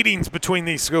 3 meetings between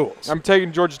these schools. I'm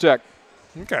taking Georgia Tech.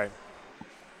 Okay.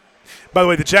 By the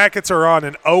way, the Jackets are on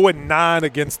an 0-9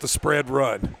 against the spread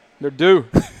run. They're due.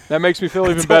 That makes me feel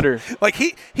even better. Like,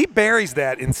 he buries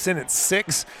that in sentence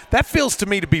 6. That feels to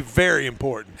me to be very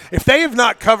important. If they have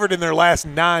not covered in their last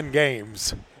 9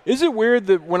 games. Is it weird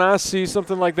that when I see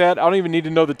something like that, I don't even need to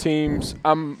know the teams.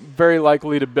 I'm very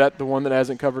likely to bet the one that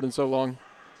hasn't covered in so long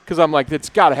because I'm like, it's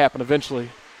got to happen eventually.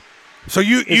 So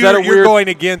you're going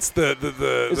against the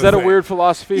Is that a weird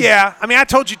philosophy? Yeah. I mean, I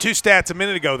told you 2 stats a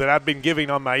minute ago that I've been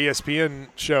giving on my ESPN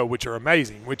show, which are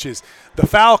amazing, which is the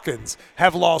Falcons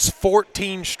have lost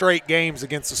 14 straight games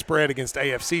against the spread against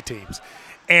AFC teams.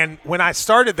 And when I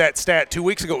started that stat 2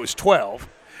 weeks ago, it was 12.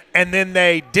 And then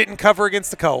they didn't cover against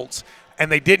the Colts,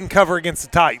 and they didn't cover against the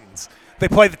Titans. They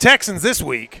play the Texans this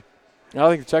week. I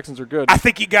think the Texans are good. I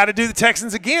think you got to do the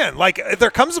Texans again. Like,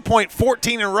 there comes a point,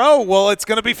 14 in a row, well, it's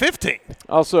going to be 15.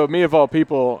 Also, me of all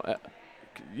people,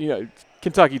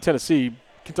 Kentucky, Tennessee,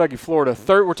 Kentucky, Florida,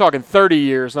 we're talking 30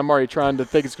 years, and I'm already trying to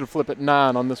think it's going to flip at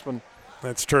 9 on this one.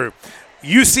 That's true.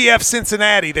 UCF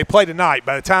Cincinnati, they play tonight.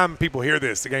 By the time people hear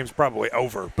this, the game's probably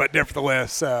over. But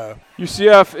nevertheless.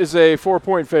 UCF is a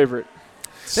 4-point favorite.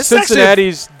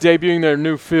 Cincinnati's debuting their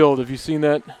new field. Have you seen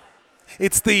that?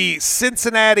 It's the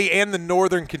Cincinnati and the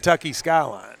Northern Kentucky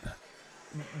skyline.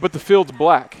 But the field's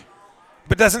black.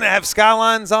 But doesn't it have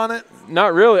skylines on it?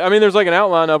 Not really. I mean, there's like an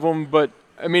outline of them, but,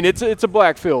 I mean, it's a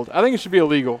black field. I think it should be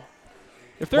illegal.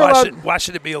 If they're why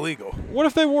should it be illegal? What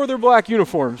if they wore their black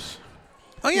uniforms?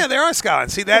 Oh, yeah, there are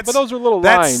skylines. See, but those are little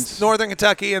that's lines. Northern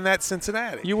Kentucky and that's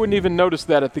Cincinnati. You wouldn't even notice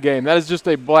that at the game. That is just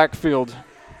a black field.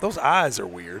 Those eyes are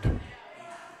weird.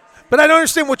 But I don't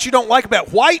understand what you don't like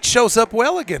about white shows up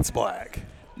well against black.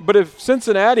 But if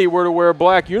Cincinnati were to wear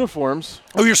black uniforms.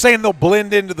 Oh, you're saying they'll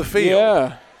blend into the field.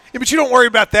 Yeah. Yeah, but you don't worry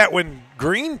about that when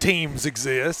green teams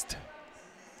exist.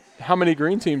 How many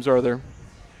green teams are there?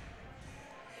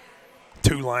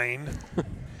 Tulane.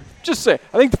 Just say.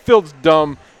 I think the field's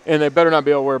dumb, and they better not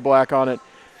be able to wear black on it.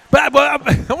 But I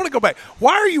want to go back.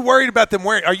 Why are you worried about them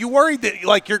wearing? Are you worried that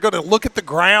like you're going to look at the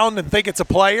ground and think it's a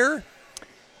player?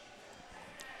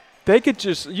 They could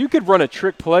you could run a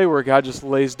trick play where a guy just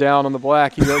lays down on the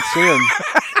black. You don't see him.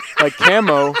 Like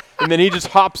camo, and then he just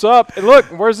hops up. And look,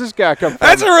 where's this guy come from?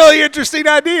 That's a really interesting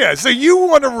idea. So you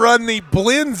want to run the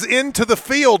blends into the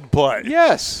field play?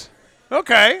 Yes.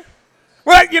 Okay.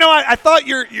 Well, I thought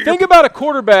your think about a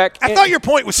quarterback. I thought your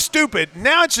point was stupid.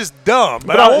 Now it's just dumb.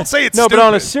 But I won't say it's stupid. No, but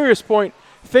on a serious point,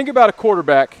 think about a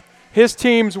quarterback. His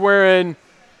team's wearing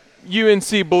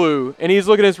UNC blue, and he's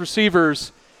looking at his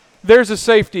receivers. There's a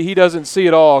safety he doesn't see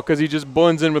at all because he just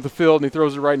blends in with the field and he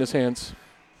throws it right in his hands.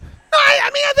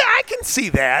 I can see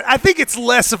that. I think it's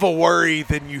less of a worry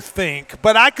than you think,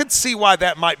 but I could see why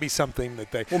that might be something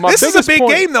that they. Well, this is a big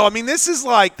game, though. I mean, this is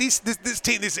like this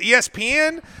team, this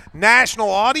ESPN national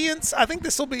audience. I think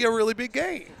this will be a really big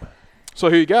game. So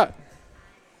who you got?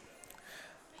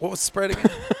 What was the spread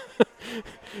again?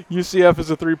 UCF is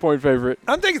a 3-point favorite.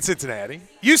 I'm taking Cincinnati.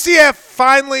 UCF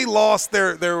finally lost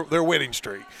their winning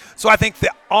streak, so I think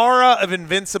the aura of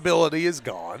invincibility is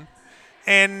gone.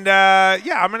 And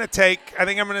I'm going to take. I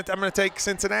think I'm going to take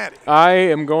Cincinnati. I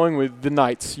am going with the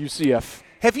Knights, UCF.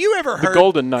 Have you ever heard the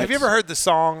Golden Knights? Have you ever heard the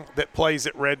song that plays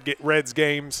at Reds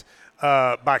games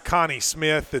by Connie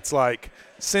Smith? It's like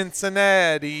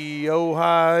Cincinnati,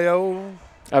 Ohio.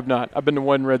 I've not. I've been to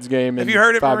one Reds game. Have you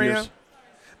heard it, 5 Maria? years.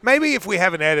 Maybe if we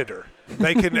have an editor,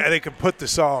 they can put the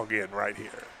song in right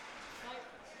here.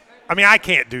 I mean, I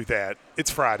can't do that. It's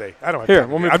Friday. I don't have here. to.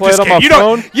 Want me to play it on my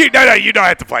phone? You don't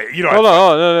have to play it. You don't. Hold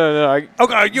on. No.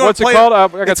 Okay. What's it called? I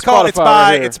got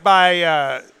Spotify. It's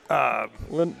by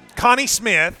Connie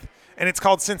Smith, and it's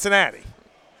called Cincinnati.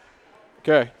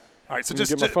 Okay. All right. So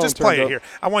just play it here.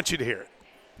 I want you to hear it.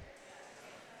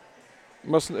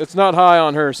 It's not high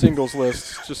on her singles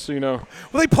list, just so you know.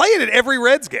 Well, they play it at every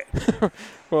Reds game.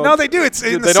 Well, no, they do. It's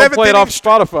in the they seventh don't play it inning off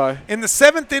Spotify. In the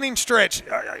seventh inning stretch.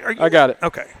 Are you, I got it.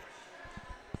 Okay.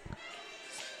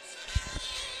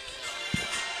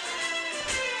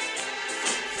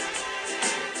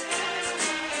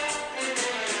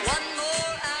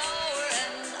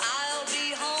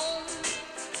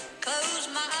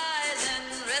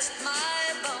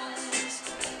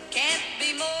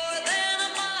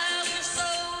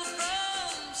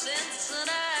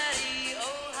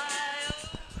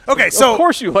 Okay, so of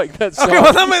course you like that song. Okay,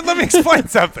 well let me explain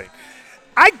something.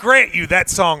 I grant you that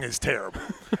song is terrible.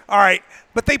 All right,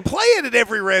 but they play it at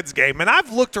every Reds game, and I've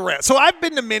looked around. So I've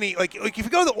been to many. Like if you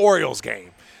go to the Orioles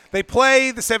game, they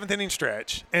play the seventh inning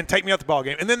stretch and take me out the ball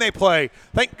game, and then they play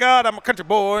 "Thank God I'm a Country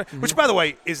Boy," which by the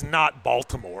way is not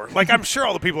Baltimore. Like I'm sure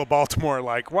all the people of Baltimore are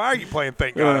like, "Why are you playing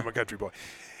Thank God I'm a Country Boy?"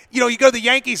 You go to the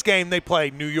Yankees game, they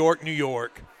play New York, New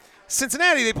York.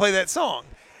 Cincinnati, they play that song,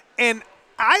 and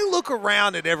I look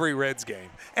around at every Reds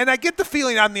game, and I get the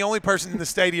feeling I'm the only person in the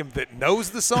stadium that knows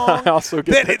the song. I also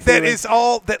get that is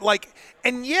all that like,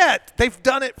 and yet they've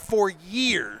done it for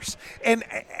years, and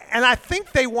I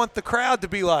think they want the crowd to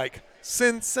be like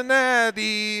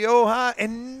Cincinnati, Ohio,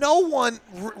 and no one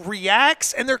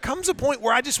reacts. And there comes a point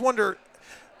where I just wonder,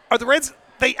 are the Reds?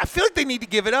 I feel like they need to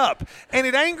give it up, and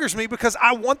it angers me because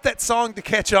I want that song to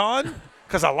catch on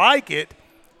because I like it.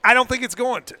 I don't think it's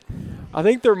going to. I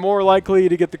think they're more likely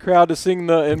to get the crowd to sing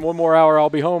the "In 1 More Hour I'll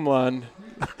Be Home" line.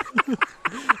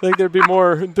 I think there'd be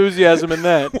more enthusiasm in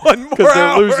that. 1 more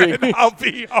hour losing. And I'll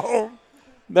be home.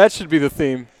 That should be the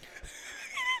theme.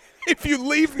 If you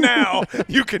leave now,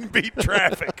 you can beat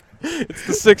traffic. It's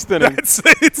the sixth inning. It's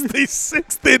the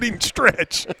sixth inning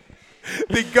stretch.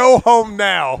 The go home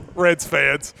now, Reds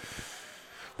fans.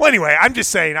 Well, anyway, I'm just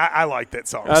saying I like that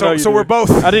song. So we're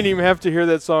both. I didn't even have to hear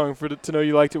that song to know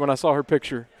you liked it when I saw her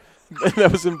picture.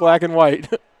 That was in black and white.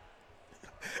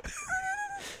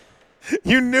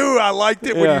 You knew I liked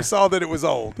it when you saw that it was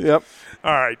old. Yep.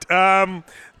 All right.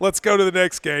 Let's go to the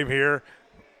next game here.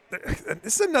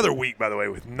 This is another week, by the way,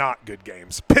 with not good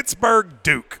games. Pittsburgh,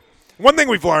 Duke. One thing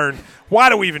we've learned, why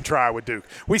do we even try with Duke?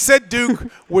 We said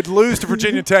Duke would lose to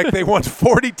Virginia Tech. They won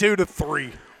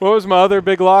 42-3. What was my other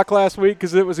big lock last week?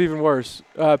 Because it was even worse.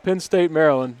 Penn State,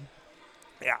 Maryland.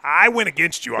 Yeah, I went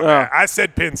against you on that. I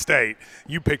said Penn State.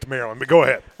 You picked Maryland, but go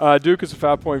ahead. Duke is a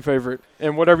 5-point favorite.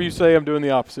 And whatever you say, I'm doing the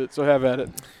opposite, so have at it.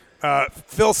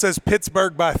 Phil says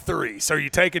Pittsburgh by 3. So are you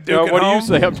taking Duke No, at what home?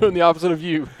 do you say? I'm doing the opposite of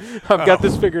you. I've got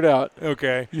this figured out.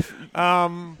 Okay.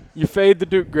 You fade the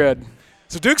Duke grad.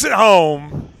 So Duke's at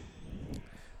home.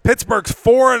 Pittsburgh's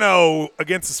 4-0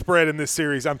 against the spread in this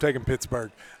series. I'm taking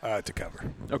Pittsburgh to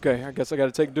cover. Okay, I guess I got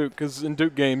to take Duke because in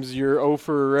Duke games you're 0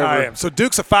 for ever. I am. So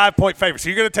Duke's a 5-point favorite. So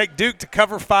you're going to take Duke to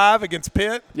cover 5 against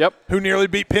Pitt? Yep. Who nearly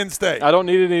beat Penn State? I don't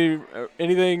need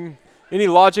any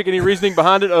logic, any reasoning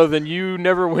behind it other than you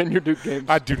never win your Duke games.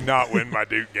 I do not win my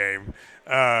Duke game.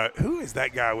 Who is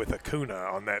that guy with Acuna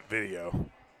on that video?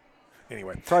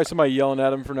 Anyway. Probably somebody yelling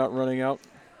at him for not running out.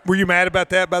 Were you mad about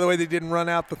that, by the way? They didn't run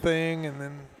out the thing and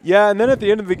then – Yeah, and then at the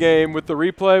end of the game with the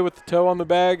replay with the toe on the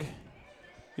bag,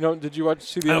 did you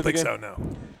see the end of the game? I don't think so,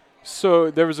 no. So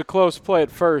there was a close play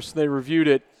at first. They reviewed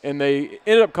it, and they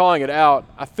ended up calling it out.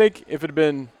 I think if it had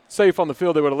been safe on the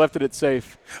field, they would have left it at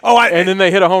safe. And then they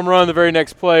hit a home run the very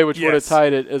next play, which would have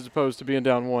tied it as opposed to being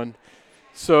down 1.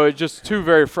 So it's just two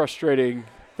very frustrating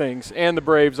things. And the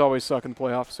Braves always suck in the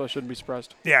playoffs, so I shouldn't be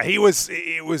surprised. Yeah, it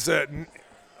was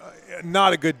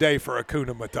not a good day for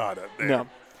Acuna Matata. No.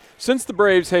 Since the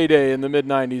Braves' heyday in the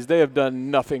mid-'90s, they have done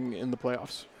nothing in the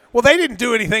playoffs. Well, they didn't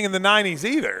do anything in the 90s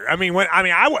either.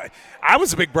 I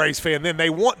was a big Braves fan then. They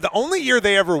won. The only year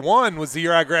they ever won was the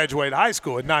year I graduated high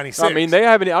school in 96. I don't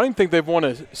even think they've won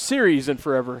a series in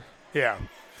forever. Yeah.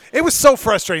 It was so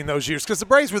frustrating those years because the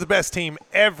Braves were the best team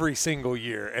every single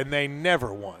year, and they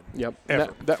never won. Yep.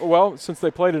 Ever. Since they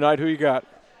play tonight, who you got?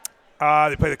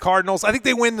 They play the Cardinals. I think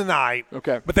they win tonight.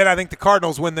 Okay. But then I think the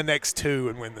Cardinals win the next 2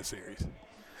 and win the series.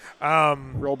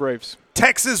 Roll Braves.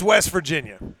 Texas, West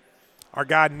Virginia. Our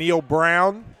guy Neil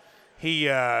Brown, he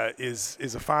is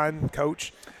a fine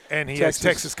coach, and he has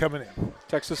Texas coming in.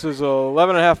 Texas is a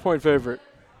 11.5-point favorite.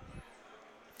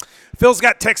 Phil's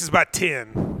got Texas by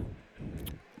 10.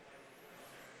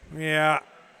 Yeah,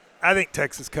 I think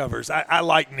Texas covers. I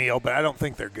like Neil, but I don't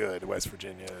think they're good, West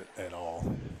Virginia, at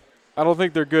all. I don't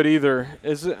think they're good either.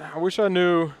 I wish I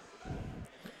knew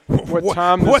what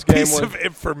time this what game piece was. of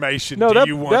information No, do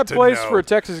you want to know? that place for a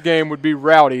Texas game would be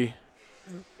rowdy.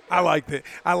 I like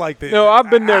that. No, I've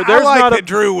been there. I like that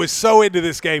Drew was so into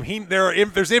this game.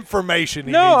 There's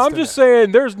information. I'm just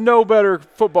saying there's no better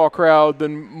football crowd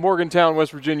than Morgantown,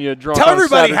 West Virginia. Drunk Tell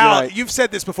everybody Saturday how night. you've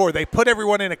said this before. They put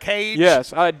everyone in a cage.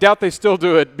 Yes, I doubt they still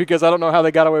do it because I don't know how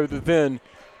they got away with it then.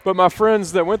 But my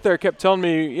friends that went there kept telling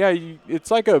me,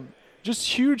 it's like a just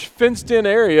huge fenced-in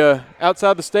area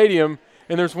outside the stadium,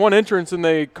 and there's one entrance, and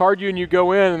they card you, and you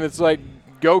go in, and it's like,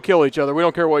 go kill each other. We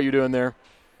don't care what you're doing there.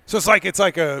 So it's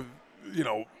like a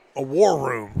war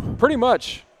room. Pretty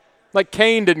much. Like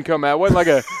Kane didn't come out. It wasn't like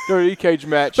a dirty cage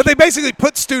match. But they basically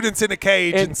put students in a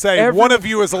cage and say, one of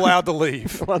you is allowed to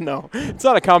leave. Well, no. It's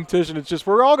not a competition. It's just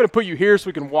we're all going to put you here so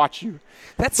we can watch you.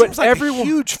 That seems like a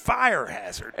huge fire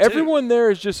hazard, too. Everyone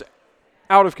there is just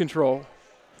out of control.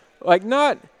 Like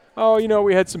not,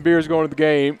 we had some beers going to the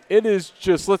game. It is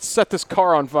just, let's set this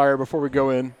car on fire before we go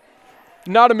in.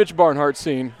 Not a Mitch Barnhart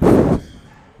scene.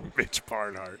 Mitch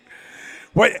Barnhart.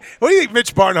 What do you think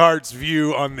Mitch Barnhart's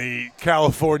view on the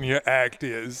California Act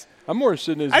is? I'm more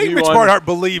interested in his I think Mitch Barnhart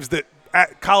believes that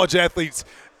college athletes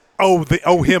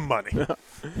owe him money.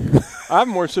 I'm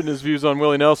more interested in his views on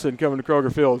Willie Nelson coming to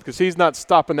Kroger Field because he's not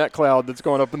stopping that cloud that's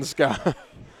going up in the sky.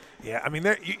 Yeah,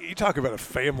 you talk about a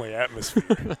family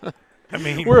atmosphere.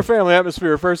 We're a family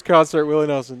atmosphere. First concert, Willie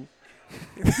Nelson.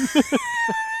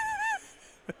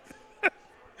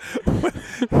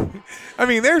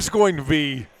 There's going to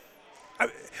be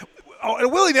at a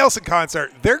Willie Nelson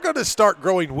concert, they're going to start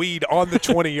growing weed on the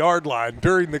 20-yard line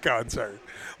during the concert.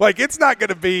 Like, it's not going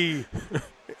to be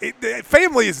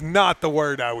family is not the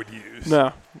word I would use.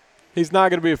 No, he's not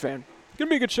going to be a fan. It's going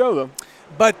to be a good show, though.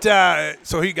 But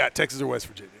so who you got, Texas or West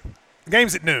Virginia? The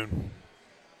game's at noon.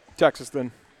 Texas,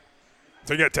 then.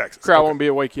 So you got Texas. Crowd won't be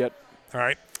awake yet. All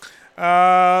right.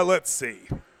 Let's see.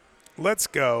 Let's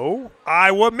go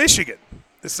Iowa, Michigan.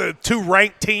 This is 2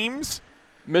 ranked teams.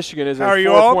 Michigan is a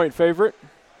 4-point favorite.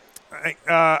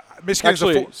 Michigan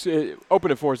actually open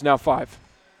at 4. It's now 5.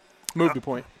 Moved a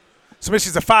point. So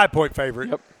Michigan's a 5-point favorite.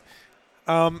 Yep.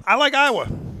 I like Iowa. I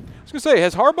was going to say,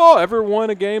 has Harbaugh ever won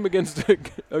a game against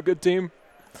a good team?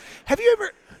 Have you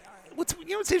ever? What's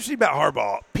interesting about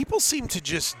Harbaugh? People seem to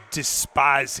just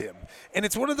despise him, and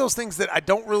it's one of those things that I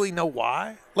don't really know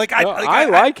why. I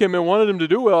like him and wanted him to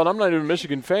do well, and I'm not even a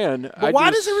Michigan fan. But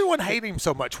why does everyone hate him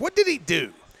so much? What did he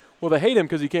do? Well, they hate him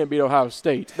because he can't beat Ohio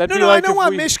State. I know why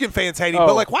Michigan fans hate him,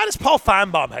 but why does Paul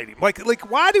Feinbaum hate him?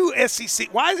 Why do SEC?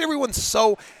 Why is everyone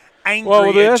so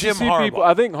angry at Jim Harbaugh? People,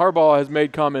 I think Harbaugh has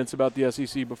made comments about the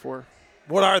SEC before.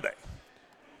 What are they?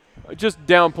 just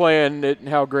downplaying it and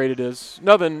how great it is.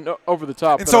 Nothing over the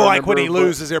top. And that so, I like, when he remember, but-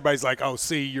 loses, everybody's like, oh,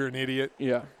 see, you're an idiot.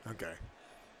 Yeah. Okay.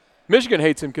 Michigan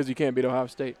hates him because he can't beat Ohio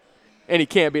State. And he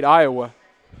can't beat Iowa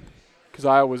because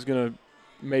Iowa's going to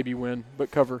maybe win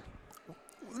but cover.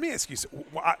 Let me ask you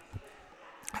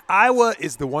Iowa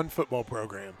is the one football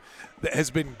program that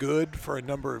has been good for a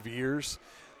number of years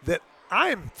that I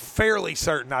am fairly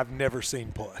certain I've never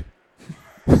seen play.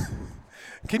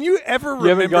 Can you ever remember? You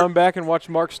haven't gone back and watched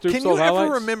Mark Stoops' Can you old highlights?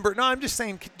 ever remember? No, I'm just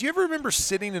saying, do you ever remember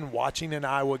sitting and watching an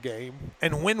Iowa game?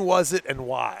 And when was it and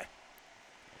why?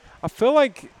 I feel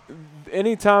like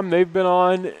anytime they've been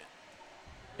on,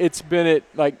 it's been at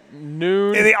like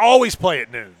noon. And they always play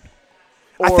at noon.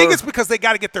 I think Or- it's because they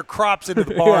got to get their crops into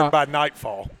the barn Yeah. by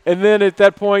nightfall. And then at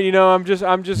that point, you know, I'm just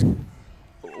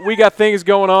we got things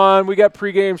going on. We got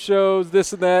pregame shows,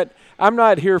 this and that. I'm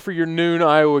not here for your noon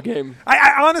Iowa game.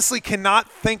 I honestly cannot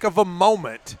think of a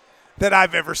moment that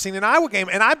I've ever seen an Iowa game.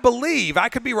 And I believe, I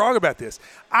could be wrong about this,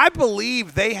 I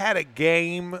believe they had a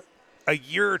game a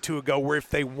year or two ago where if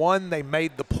they won, they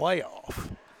made the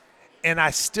playoff. And I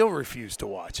still refuse to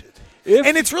watch it.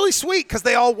 And it's really sweet because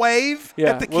they all wave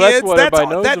Yeah, at the well, that's kids. what everybody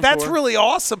knows them That's for. really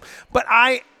awesome. But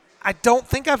I don't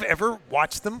think I've ever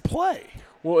watched them play.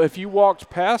 Well, if you walked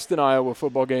past an Iowa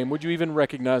football game, would you even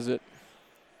recognize it?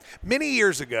 Many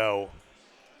years ago,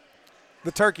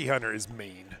 the turkey hunter is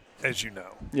mean, as you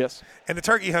know. Yes. And the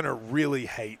turkey hunter really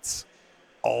hates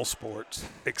all sports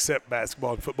except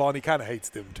basketball and football, and he kind of hates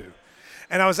them too.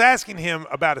 And I was asking him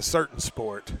about a certain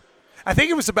sport. I think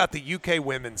it was about the UK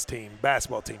women's team,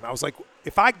 basketball team. I was like,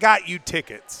 if I got you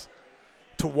tickets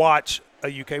to watch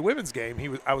a UK women's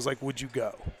game, I was like, would you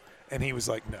go? And he was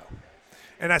like, no.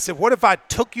 And I said, what if I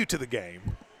took you to the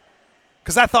game?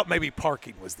 Because I thought maybe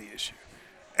parking was the issue.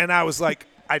 And I was like,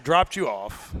 I dropped you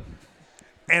off,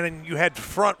 and then you had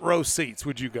front row seats.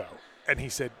 Would you go? And he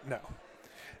said, no.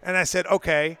 And I said,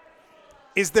 okay,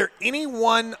 is there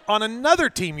anyone on another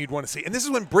team you'd want to see? And this is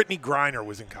when Brittany Griner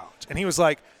was in college. And he was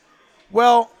like,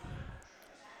 well,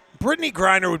 Brittany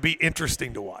Griner would be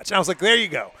interesting to watch. And I was like, there you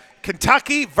go.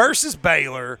 Kentucky versus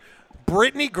Baylor,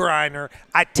 Brittany Griner.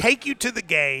 I take you to the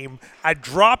game. I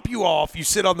drop you off. You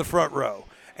sit on the front row.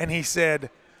 And he said,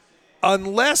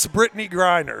 unless Brittany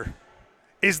Griner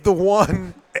is the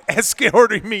one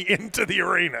escorting me into the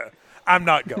arena, I'm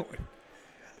not going.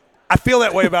 I feel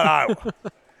that way about Iowa.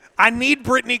 I need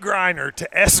Brittany Griner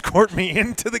to escort me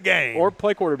into the game, Or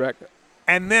play quarterback.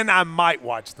 and then I might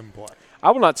watch them play. I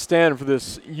will not stand for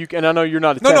this. And I know you're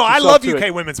not. No, I attached love yourself to UK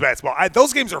it. women's basketball.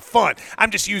 Those games are fun.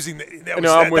 I'm just using that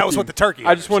No, I'm with was you. what the turkey.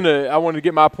 I wanted to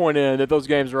get my point in that those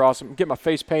games are awesome. Get my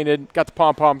face painted. Got the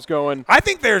pom poms going. I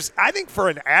think for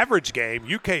an average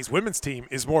game, UK's women's team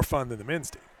is more fun than the men's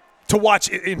team to watch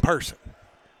in person.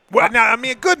 Well, now I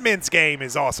mean a good men's game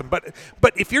is awesome, but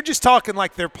if you're just talking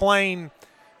like they're playing,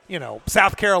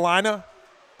 South Carolina.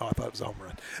 Oh, I thought it was a home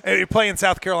run. You're playing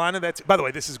South Carolina. By the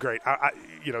way, this is great.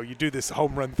 You do this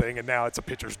home run thing, and now it's a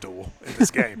pitcher's duel in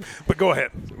this game. But go ahead.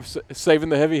 Saving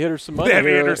the heavy hitters some money. The heavy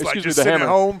here. hitters like Excuse just me, the sitting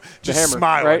hammer. at home, The just hammer,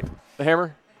 smiling. right? The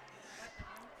hammer.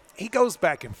 He goes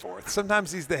back and forth.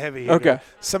 Sometimes he's the heavy hitter. Okay.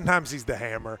 Sometimes he's the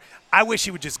hammer. I wish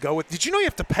he would just go with. Did you know you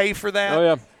have to pay for that? Oh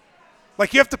yeah.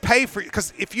 Like you have to pay for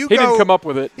because if you He go, didn't come up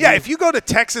with it. Yeah, if you go to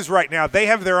Texas right now, they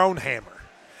have their own hammer,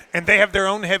 and they have their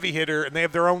own heavy hitter, and they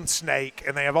have their own snake,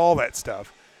 and they have all that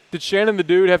stuff. Did Shannon the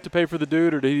dude have to pay for the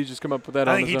dude, or did he just come up with that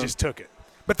I on think his he own? just took it.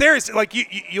 But there is like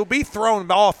you'll be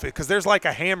thrown off it because there's like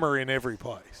a hammer in every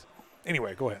place.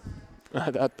 Anyway, go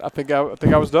ahead. I think I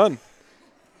was done.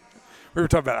 We were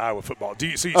talking about Iowa football.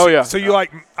 Oh, yeah. So you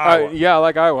like Iowa? Yeah, I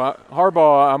like Iowa.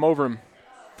 Harbaugh, I'm over him.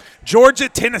 Georgia,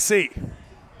 Tennessee.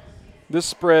 This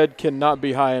spread cannot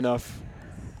be high enough.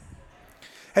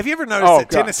 Have you ever noticed that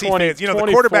God, Tennessee 20 fans, the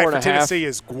 24 quarterback and for a half. Tennessee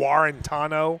is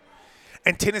Guarantano,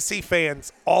 and Tennessee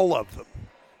fans, all of them,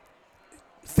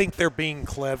 think they're being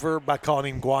clever by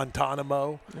calling him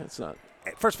Guantanamo. It's not.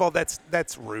 First of all,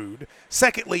 that's rude.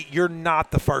 Secondly, you're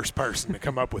not the first person to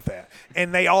come up with that.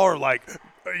 And they all are like,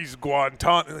 he's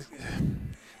Guantanamo.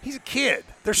 He's a kid.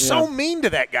 They're so mean to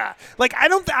that guy. Like,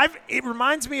 it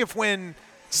reminds me of when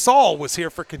Saul was here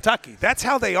for Kentucky. That's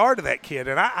how they are to that kid,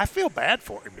 and I feel bad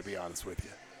for him, to be honest with you.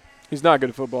 He's not good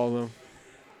at football, though.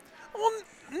 Well,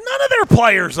 none of their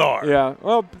players are. Yeah.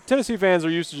 Well, Tennessee fans are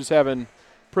used to just having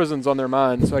prisons on their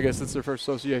mind, so I guess that's their first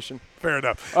association. Fair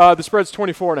enough. The spread's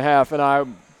 24.5, and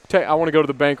I want to go to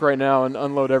the bank right now and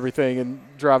unload everything and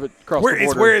drive it across the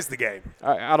border. Where is the game?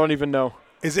 I don't even know.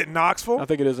 Is it in Knoxville? I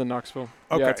think it is in Knoxville.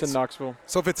 Okay. Yeah, it's in Knoxville.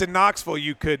 So if it's in Knoxville,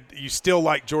 you still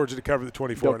like Georgia to cover the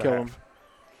 24 and a They'll half. kill 'em.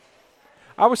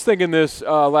 I was thinking this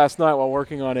last night while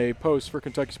working on a post for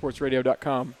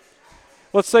KentuckySportsRadio.com.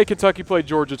 let's say Kentucky played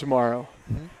Georgia tomorrow.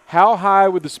 Mm-hmm. How high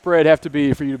would the spread have to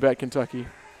be for you to bet Kentucky?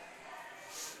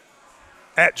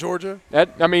 At Georgia?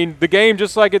 The game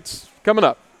just like it's coming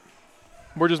up.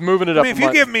 We're just moving it up. If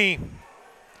you give me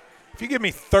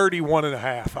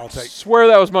 31.5, I'll take. Swear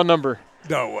that was my number.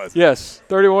 No, it wasn't. Yes,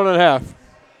 31.5.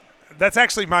 That's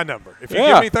actually my number. If you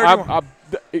give me 31.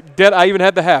 I even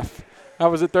had the half. I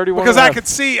was at 31. Because I could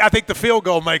see, I think the field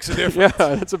goal makes a difference.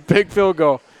 Yeah, that's a big field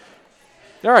goal.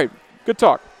 All right, good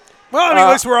talk. Well,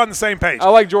 at least we're on the same page. I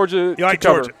like Georgia. You like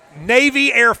Georgia.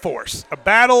 Navy Air Force, a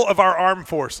battle of our armed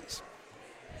forces.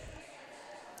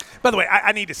 By the way,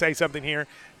 I need to say something here,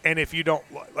 and if you don't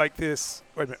like this,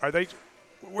 wait a minute,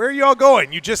 where are y'all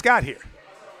going? You just got here.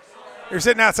 You're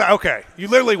sitting outside. Okay. You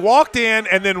literally walked in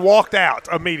and then walked out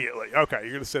immediately. Okay,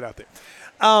 you're going to sit out there.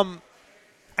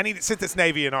 I need to, since it's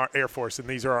Navy and our Air Force and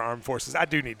these are our armed forces, I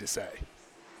do need to say,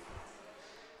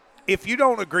 if you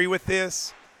don't agree with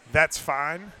this, that's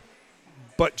fine,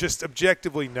 but just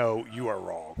objectively know you are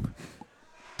wrong.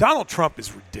 Donald Trump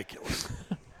is ridiculous.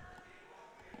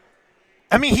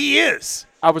 I mean, he is.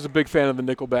 I was a big fan of the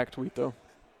Nickelback tweet, though.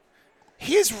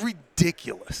 He is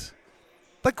ridiculous.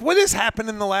 Like, what has happened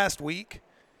in the last week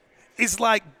is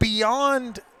like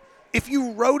beyond – if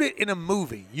you wrote it in a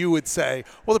movie, you would say,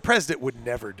 well, the president would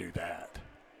never do that.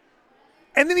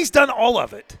 And then he's done all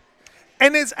of it.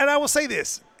 And I will say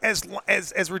this, as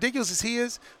ridiculous as he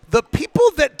is, the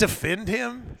people that defend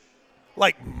him,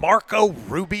 like Marco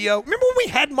Rubio. Remember when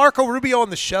we had Marco Rubio on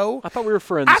the show? I thought we were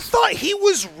friends. I thought he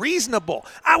was reasonable.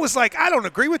 I was like, I don't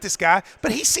agree with this guy,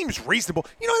 but he seems reasonable.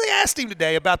 You know, they asked him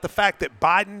today about the fact that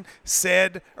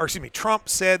Trump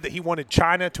said that he wanted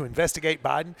China to investigate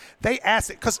Biden. They asked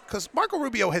it because Marco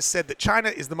Rubio has said that China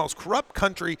is the most corrupt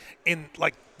country in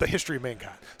like the history of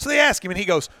mankind. So they asked him, and he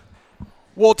goes,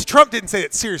 well, Trump didn't say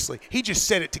that seriously. He just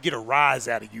said it to get a rise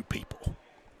out of you people.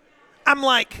 I'm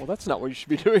like, well, that's not what you should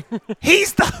be doing.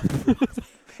 He's the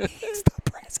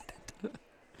president.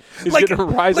 He's getting a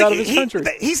rise out of his country.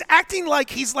 He's acting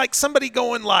like he's like somebody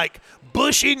going like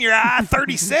Bush in your eye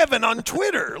 37 on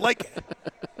Twitter. Like,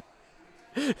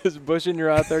 is Bush in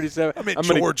your eye 37? I mean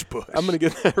George Bush. I'm going to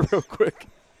get that real quick.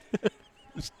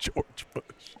 It's George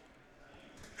Bush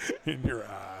in your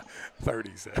eye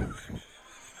 37.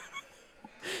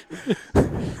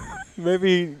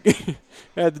 Maybe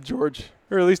add the George,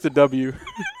 or at least a W.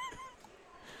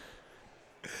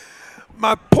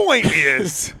 My point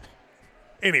is,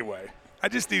 anyway, I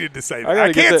just needed to say that.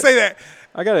 I can't say that.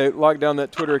 I got to lock down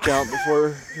that Twitter account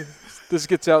before this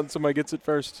gets out and somebody gets it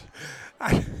first.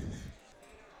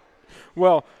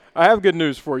 Well, I have good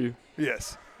news for you.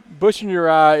 Yes. Bush in your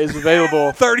eye is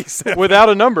available 37 without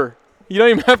a number. You don't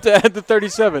even have to add the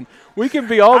 37. We can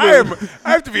be all there.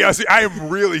 I have to be honest, I am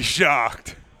really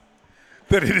shocked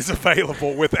that it is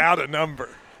available without a number.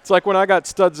 It's like when I got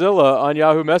Studzilla on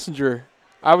Yahoo Messenger.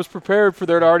 I was prepared for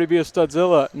there to already be a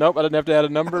Studzilla. Nope, I didn't have to add a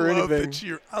number or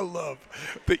anything. I love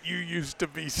that you used to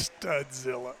be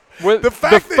Studzilla. With the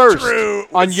fact the first that Drew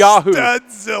on was Yahoo.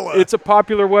 Studzilla. It's a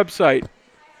popular website.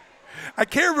 I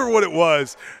can't remember what it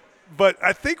was, but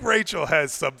I think Rachel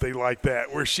has something like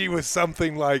that where she was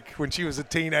something like when she was a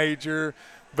teenager,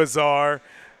 bizarre.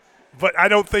 But I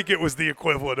don't think it was the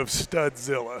equivalent of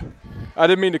Studzilla. I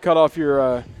didn't mean to cut off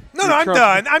your. No, I'm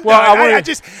done. I'm done.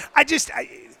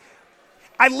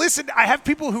 I listen. I have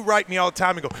people who write me all the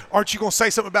time and go, "Aren't you going to say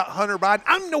something about Hunter Biden?"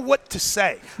 I don't know what to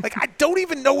say. Like, I don't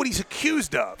even know what he's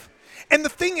accused of. And the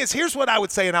thing is, here's what I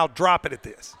would say, and I'll drop it at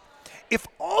this: if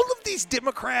all of these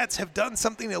Democrats have done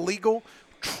something illegal,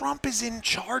 Trump is in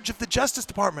charge of the Justice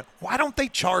Department. Why don't they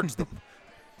charge them?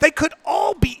 They could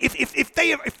all be. If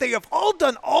they have all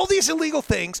done all these illegal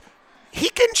things, he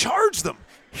can charge them.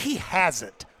 He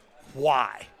hasn't.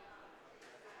 Why?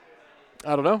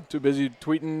 I don't know. Too busy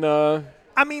tweeting.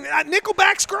 I mean,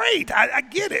 Nickelback's great. I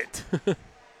get it.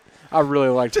 I really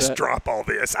like that. Just drop all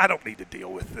this. I don't need to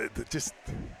deal with it.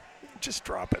 Just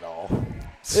drop it all.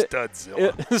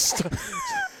 Studzilla.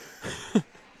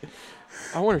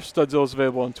 I wonder if Studzilla's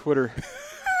available on Twitter.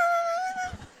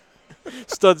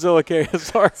 Studzilla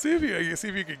KSR. See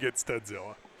if you can get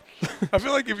Studzilla. I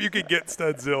feel like if you could get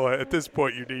Studzilla at this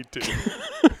point, you need to.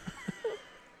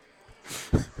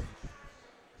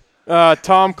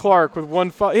 Tom Clark with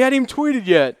one follow. He hadn't even tweeted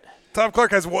yet. Tom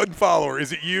Clark has one follower.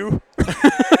 Is it you?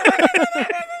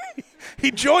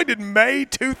 He joined in May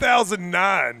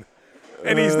 2009,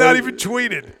 and he's not even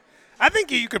tweeted. I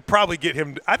think you could probably get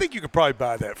him. I think you could probably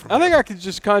buy that from him. I think I could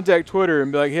just contact Twitter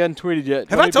and be like, he hadn't tweeted yet.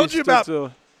 Have I told you about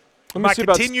my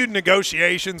continued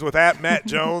negotiations with @Matt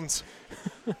Jones?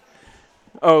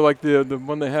 Oh, like the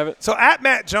one they have it? So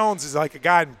 @Matt Jones is like a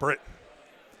guy in Britain.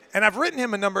 And I've written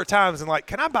him a number of times and like,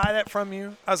 can I buy that from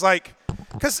you? I was like,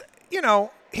 because,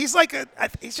 he's like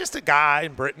he's just a guy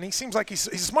in Britain. He seems like he's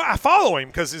smart. I follow him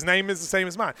because his name is the same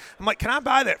as mine. I'm like, can I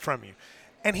buy that from you?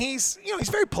 And he's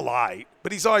very polite,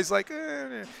 but he's always like,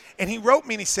 And he wrote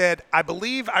me and he said, I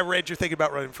believe I read you're thinking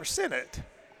about running for Senate.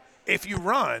 If you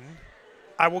run,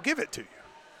 I will give it to you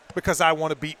because I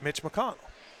want to beat Mitch McConnell.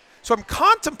 So I'm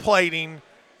contemplating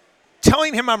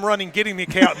telling him I'm running, getting the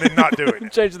account, and then not doing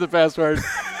it. Change the password.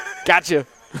 Gotcha.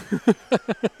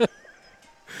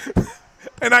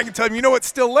 And I can tell him, you know what's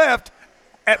still left?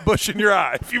 At Bush in Your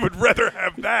Eye. If you would rather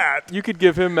have that. You could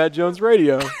give him Matt Jones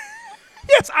Radio.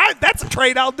 Yes, that's a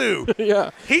trade I'll do. Yeah.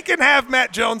 He can have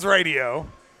Matt Jones Radio.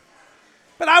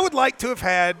 But I would like to have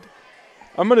had.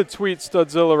 I'm going to tweet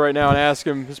Studzilla right now and ask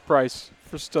him his price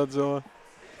for Studzilla.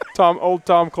 Old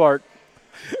Tom Clark.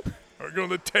 We're going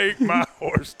to take my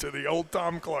horse to the old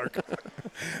Tom Clark.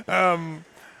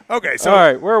 Okay, so all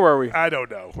right, where were we? I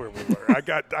don't know where we were.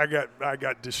 I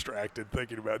got distracted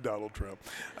thinking about Donald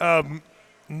Trump.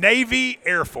 Navy,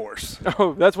 Air Force.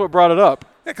 Oh, that's what brought it up.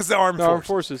 Yeah, because the armed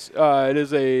forces. It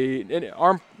is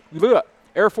Air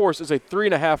Force is a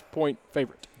 3.5 point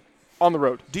favorite on the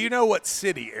road. Do you know what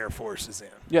city Air Force is in?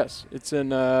 Yes, it's in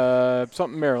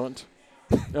something Maryland.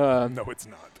 No, it's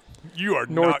not. You are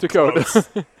North not Dakota. Close.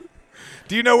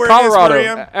 Do you know where Colorado. it is,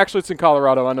 Miriam? Actually, it's in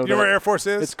Colorado. I know that. You know where Air Force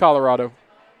is? It's Colorado.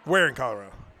 Where in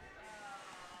Colorado?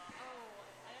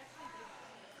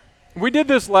 We did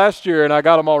this last year, and I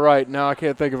got them all right. Now I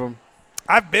can't think of them.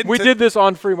 We did this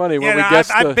on Free Money when we guessed.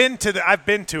 I've been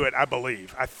to it. I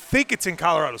believe. I think it's in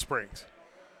Colorado Springs,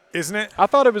 isn't it? I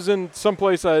thought it was in some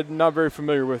place I'm not very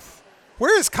familiar with.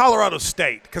 Where is Colorado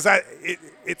State? Because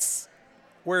it's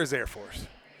where is Air Force?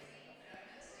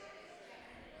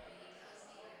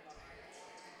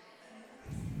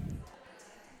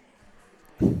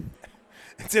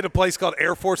 It's in a place called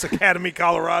Air Force Academy,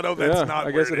 Colorado. That's not.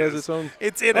 I guess it has its own.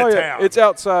 It's in a town. It's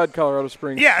outside Colorado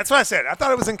Springs. Yeah, that's what I said. I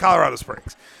thought it was in Colorado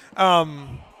Springs. Yeah,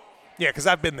 because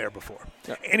I've been there before.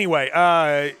 Yeah.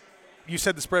 Anyway, you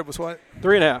said the spread was what?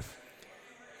 3.5.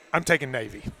 I'm taking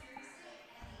Navy.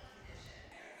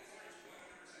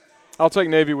 I'll take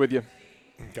Navy with you.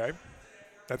 Okay,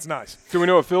 that's nice. Do we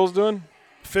know what Phil's doing?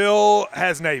 Phil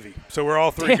has Navy, so we're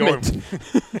all three going.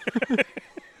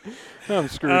 I'm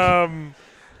screwed.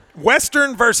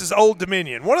 Western versus Old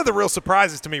Dominion. One of the real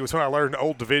surprises to me was when I learned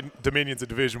Old Dominion's a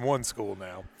Division I school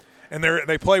now, and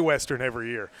they play Western every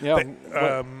year.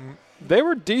 Yeah, they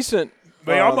were decent.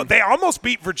 They almost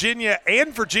beat Virginia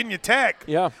and Virginia Tech.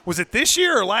 Yeah, was it this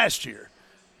year or last year?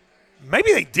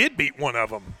 Maybe they did beat one of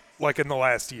them, like in the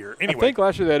last year. Anyway, I think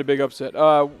last year they had a big upset.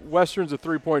 Western's a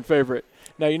 3-point favorite.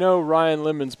 Now you know Ryan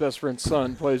Lemon's best friend's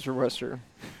son plays for Western.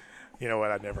 You know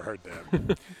what? I never heard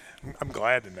that. I'm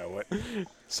glad to know it.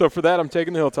 So for that, I'm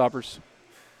taking the Hilltoppers.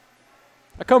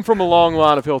 I come from a long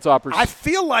line of Hilltoppers. I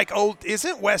feel like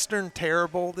isn't Western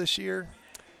terrible this year?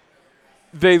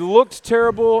 They looked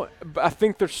terrible. I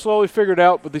think they're slowly figured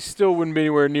out, but they still wouldn't be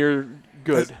anywhere near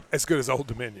good. As good as Old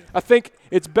Dominion. I think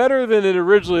it's better than it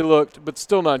originally looked, but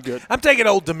still not good. I'm taking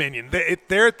Old Dominion.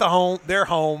 They're at the home. They're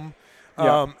home.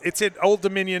 Yeah. Old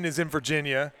Dominion is in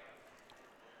Virginia.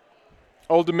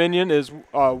 Old Dominion is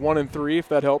 1-3, if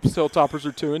that helps. Hilltoppers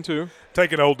are 2-2.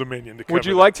 Taking Old Dominion to cover. Would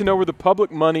you like to know where the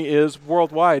public money is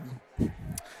worldwide?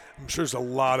 I'm sure there's a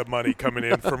lot of money coming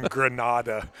in from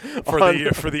Granada for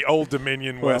the Old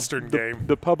Dominion Western game.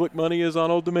 The public money is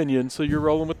on Old Dominion, so you're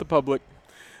rolling with the public.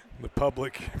 The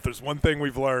public, if there's one thing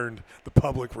we've learned, the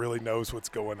public really knows what's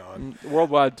going on.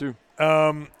 Worldwide, too.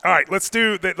 All right, let's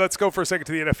go for a second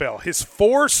to the NFL. His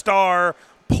 4-star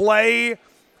play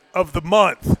of the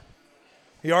month.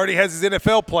 He already has his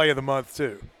NFL play of the month,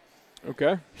 too.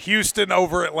 Okay. Houston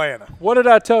over Atlanta. What did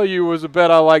I tell you was a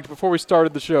bet I liked before we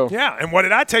started the show? Yeah, and what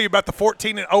did I tell you about the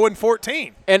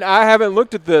 0-14? And I haven't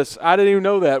looked at this. I didn't even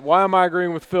know that. Why am I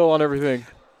agreeing with Phil on everything?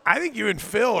 I think you and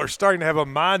Phil are starting to have a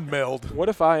mind meld. What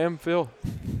if I am Phil?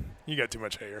 You got too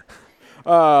much hair.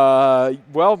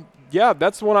 Well, yeah,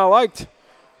 that's the one I liked.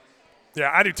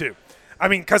 Yeah, I do too. I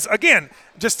mean, because, again,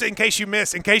 just in case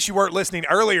you weren't listening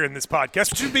earlier in this podcast,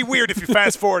 which would be weird if you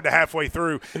fast forward to halfway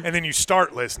through and then you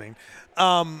start listening.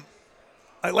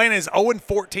 Atlanta is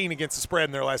 0-14 against the spread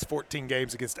in their last 14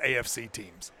 games against AFC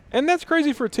teams. And that's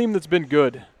crazy for a team that's been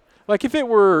good. Like, if it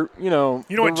were,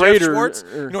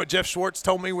 what Jeff Schwartz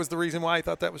told me was the reason why he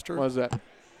thought that was true? What was that?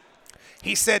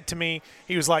 He said to me,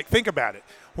 he was like, think about it.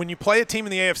 When you play a team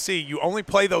in the AFC, you only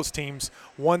play those teams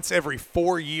once every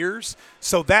 4 years.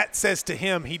 So that says to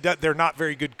him they're not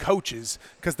very good coaches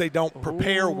because they don't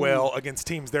prepare well against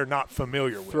teams they're not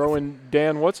familiar with. Throwing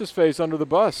Dan What's-His-Face under the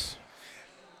bus.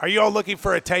 Are you all looking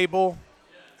for a table?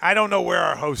 I don't know where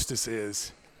our hostess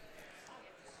is.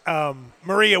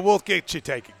 Maria, we'll get you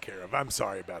taken care of. I'm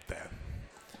sorry about that.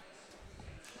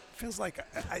 Feels like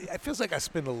I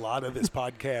spend a lot of this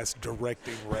podcast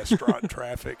directing restaurant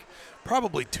traffic.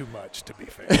 Probably too much, to be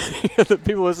fair. The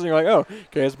people listening are like, "Oh,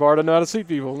 KS Bar doesn't know how to seat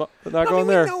people. Not going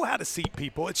there." We know how to seat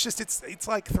people. It's just it's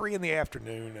like 3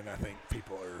 p.m, and I think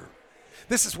people are.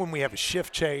 This is when we have a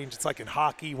shift change. It's like in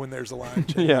hockey when there's a line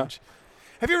change. Yeah.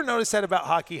 Have you ever noticed that about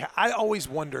hockey? I always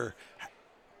wonder.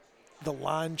 The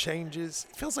line changes.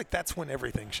 It feels like that's when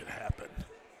everything should happen.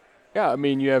 Yeah, I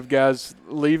mean, you have guys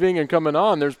leaving and coming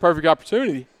on. There's perfect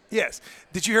opportunity. Yes.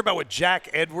 Did you hear about what Jack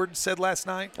Edwards said last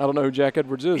night? I don't know who Jack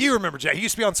Edwards is. You remember Jack? He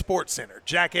used to be on Sports Center.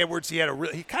 Jack Edwards. He had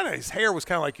his hair was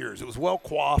kind of like yours. It was well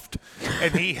coiffed,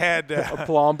 and he had a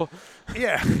plumb.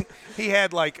 Yeah, he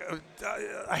had like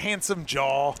a handsome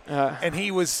jaw, and he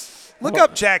was. Look well,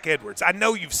 up Jack Edwards. I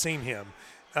know you've seen him.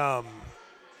 Yeah,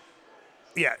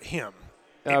 him.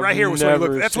 Right here was what he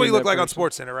looked. That's what he looked like on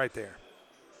Sports Center, right there.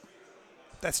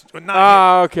 That's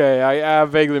not. Okay. I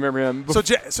vaguely remember him. So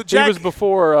Jack, he was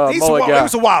before Mullet It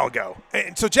was a while ago.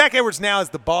 And so Jack Edwards now is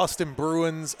the Boston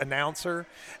Bruins announcer,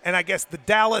 and I guess the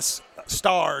Dallas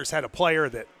Stars had a player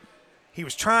that he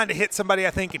was trying to hit somebody,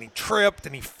 I think, and he tripped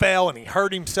and he fell and he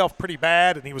hurt himself pretty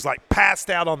bad, and he was like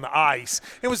passed out on the ice.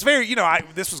 It was very,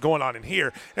 this was going on in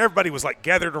here. Everybody was like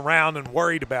gathered around and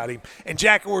worried about him. And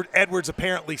Jack Edwards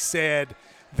apparently said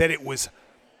that it was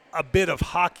a bit of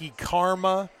hockey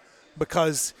karma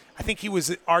because I think he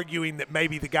was arguing that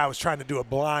maybe the guy was trying to do a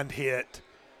blind hit,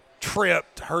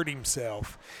 tripped, hurt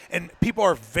himself. And people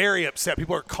are very upset.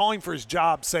 People are calling for his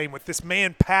job saying, with this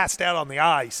man passed out on the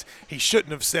ice, he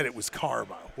shouldn't have said it was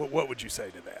karma. What would you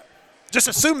say to that? Just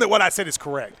assume that what I said is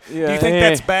correct. Yeah, do you think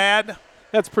that's bad?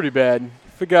 That's pretty bad.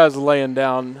 If the guy's laying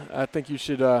down, I think you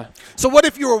should So what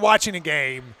if you were watching a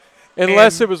game?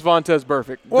 Unless it was Vontez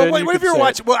Burfict. Well, what if you were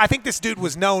watching? Well, I think this dude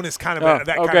was known as kind of that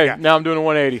kind of guy. Okay, now I'm doing a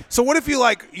 180. So what if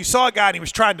you saw a guy and he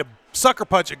was trying to sucker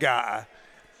punch a guy,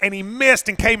 and he missed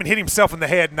and came and hit himself in the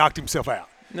head and knocked himself out?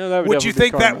 No, that would you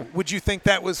think that? Would you think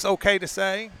that was okay to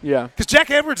say? Yeah. Because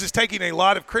Jack Edwards is taking a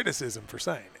lot of criticism for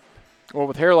saying it. Well,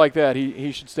 with hair like that,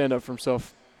 he should stand up for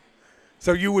himself.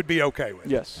 So you would be okay with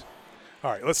it? Yes. All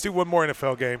right, let's do one more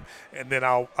NFL game, and then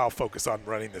I'll focus on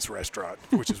running this restaurant,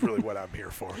 which is really what I'm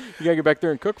here for. You got to get back there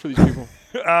and cook for these people.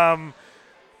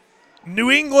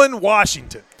 New England,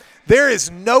 Washington. There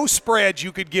is no spread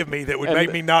you could give me that would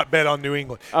make me not bet on New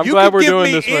England. I'm glad we're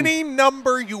doing this one. You could give me any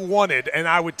number you wanted, and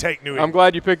I would take New England. I'm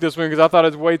glad you picked this one because I thought it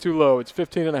was way too low. It's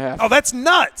 15.5. Oh, that's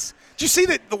nuts. Did you see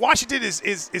that the Washington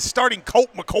is starting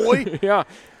Colt McCoy? Yeah.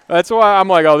 That's why I'm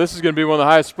like, oh, this is going to be one of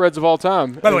the highest spreads of all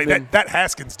time. By the way, that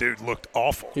Haskins dude looked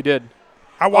awful. He did.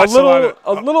 I watched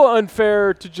a little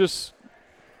unfair to just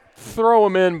throw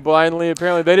him in blindly.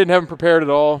 Apparently, they didn't have him prepared at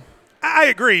all. I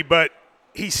agree, but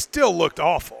he still looked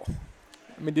awful.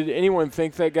 I mean, did anyone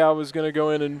think that guy was going to go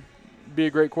in and be a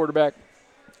great quarterback?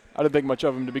 I didn't think much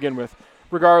of him to begin with.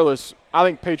 Regardless, I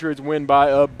think Patriots win by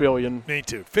a billion. Me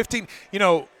too. 15.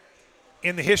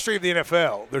 In the history of the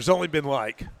NFL, there's only been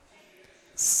like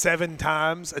 7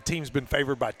 times a team's been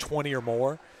favored by 20 or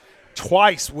more.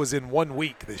 Twice was in 1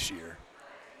 week this year.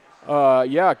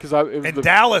 Yeah, because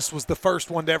Dallas was the first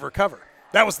one to ever cover.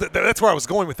 That's where I was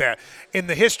going with that. In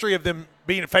the history of them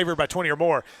being favored by 20 or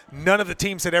more, none of the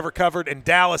teams had ever covered, and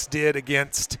Dallas did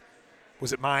against,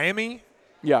 was it Miami?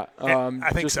 Yeah,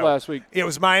 I think just so. Last week. It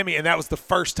was Miami, and that was the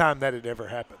first time that had ever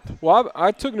happened. Well,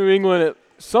 I took New England at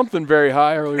something very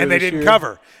high earlier and they this didn't year.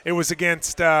 cover. It was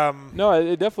against no,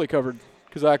 it definitely covered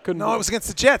because I couldn't. No, it was against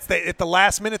the Jets. At the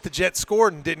last minute, the Jets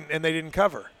scored and they didn't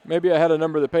cover. Maybe I had a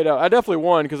number that paid out. I definitely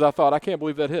won because I thought I can't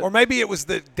believe that hit. Or maybe it was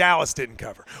that Dallas didn't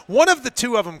cover. One of the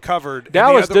two of them covered.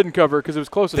 Dallas didn't cover because it was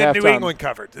close at halftime. Then New England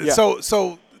covered. Yeah.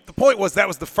 So the point was that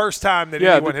was the first time that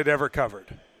anyone had ever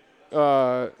covered.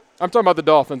 I'm talking about the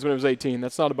Dolphins when it was 18.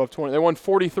 That's not above 20. They won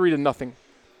 43-0.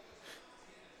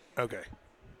 Okay.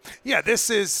 Yeah,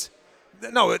 this is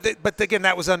 – no, but again,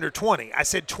 that was under 20. I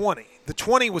said 20. The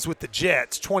 20 was with the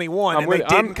Jets, 21, and they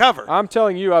didn't cover. I'm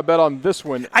telling you I bet on this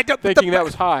one thinking that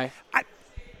was high.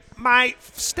 My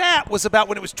stat was about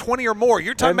when it was 20 or more.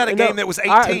 You're talking about a game that was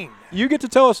 18. You get to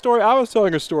tell a story. I was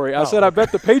telling a story. I said I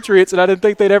bet the Patriots, and I didn't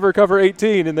think they'd ever cover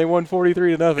 18, and they won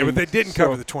 43-0. Yeah, but they didn't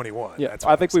cover the 21. Yeah,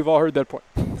 I think we've all heard that point.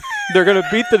 They're going to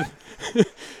beat the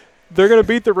They're going to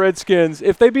beat the Redskins.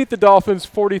 If they beat the Dolphins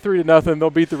 43-0, they'll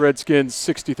beat the Redskins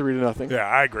 63-0. Yeah,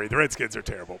 I agree. The Redskins are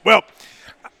terrible. Well,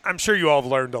 I'm sure you all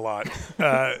have learned a lot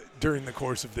during the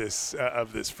course of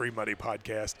this Free Money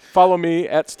podcast. Follow me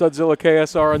at Studzilla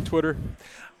KSR on Twitter.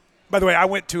 By the way, I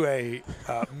went to a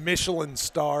Michelin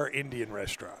star Indian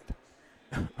restaurant.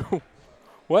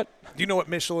 What? Do you know what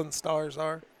Michelin stars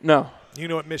are? No. You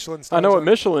know what Michelin stars I know are? what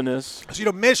Michelin is. So you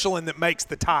know Michelin that makes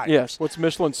the tires. Yes. What's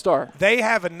Michelin star? They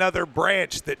have another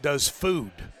branch that does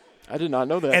food. I did not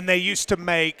know that. And they used to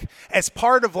make, as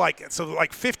part of like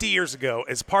 50 years ago,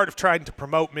 as part of trying to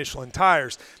promote Michelin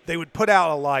tires, they would put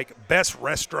out a best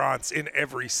restaurants in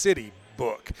every city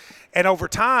book. And over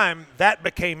time, that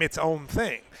became its own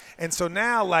thing. And so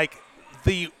now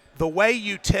the way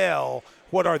you tell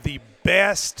what are the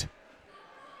best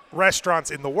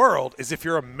restaurants in the world is if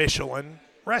you're a Michelin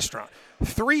restaurant.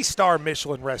 3-star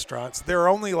Michelin restaurants, there are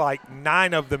only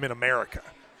 9 of them in America.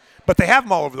 But they have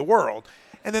them all over the world.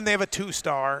 And then they have a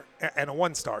 2-star and a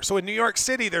 1-star. So in New York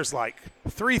City, there's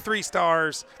 3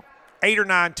 3-stars, 8 or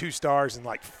 9 2-stars, and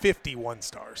 50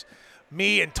 1-stars.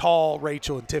 Me and Tall,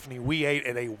 Rachel, and Tiffany, we ate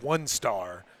at a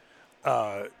 1-star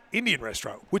Indian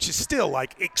restaurant, which is still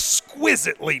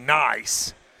exquisitely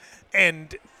nice.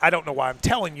 And I don't know why I'm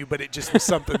telling you, but it just was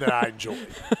something that I enjoyed.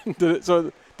 Did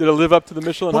it live up to the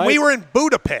Michelin When hype? we were in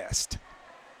Budapest,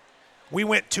 we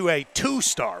went to a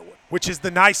 2-star one, which is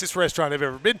the nicest restaurant I've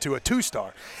ever been to, a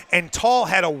 2-star. And Tall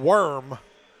had a worm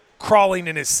crawling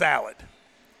in his salad.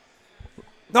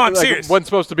 No, I'm serious. It wasn't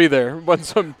supposed to be there. It wasn't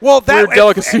some Well, weird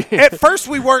delicacy. At first,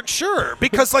 we weren't sure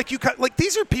because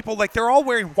these are people they're all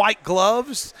wearing white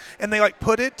gloves and they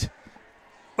put it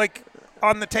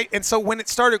on the tape. And so when it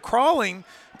started crawling,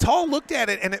 Tall looked at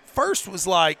it and at first was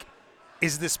like,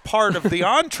 "Is this part of the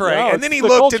entree?" No, and then it's he the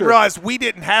looked culture. and realized we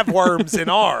didn't have worms in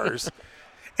ours.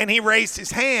 And he raised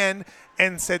his hand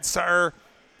and said, "Sir,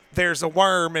 there's a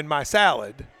worm in my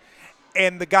salad."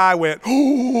 And the guy went,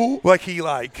 "Oh," he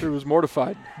was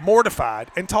mortified. mortified,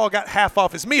 and Tall got half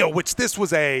off his meal, which this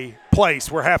was a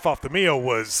place where half off the meal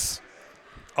was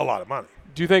a lot of money.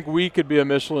 Do you think we could be a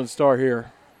Michelin star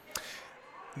here?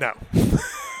 No.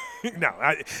 No.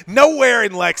 Nowhere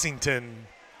in Lexington.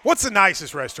 What's the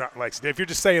nicest restaurant in Lexington? If you're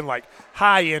just saying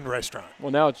high-end restaurant.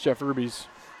 Well, now it's Jeff Ruby's.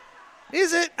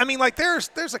 Is it? I mean,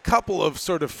 there's a couple of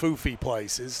sort of foofy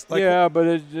places. Yeah,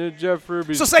 but Jeff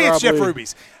Ruby's. So say it's Jeff probably-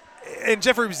 Ruby's. And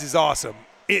Jeff Ruby's is awesome.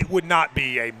 It would not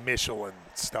be a Michelin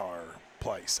star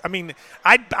place. I mean,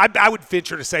 I would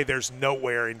venture to say there's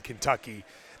nowhere in Kentucky.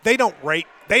 They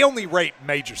only rate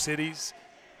major cities,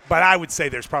 but I would say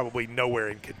there's probably nowhere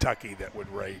in Kentucky that would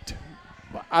rate.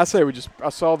 I say I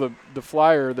saw the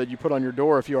flyer that you put on your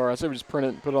door if you are. I say we just print it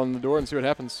and put it on the door and see what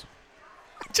happens.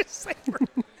 Just say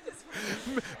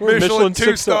We're Michelin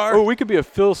 2-star. 2-star. Oh, we could be a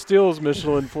Phil Steele's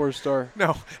Michelin 4-star.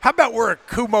 No. How about we're a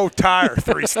Kumo Tire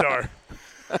 3-star?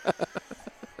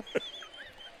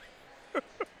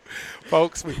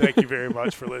 Folks, we thank you very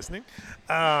much for listening.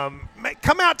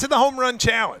 Come out to the Home Run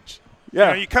Challenge.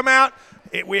 Yeah. You come out.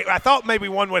 I thought maybe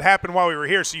one would happen while we were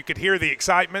here so you could hear the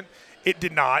excitement. It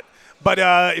did not. But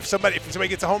if somebody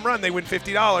gets a home run, they win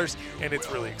 $50, and it's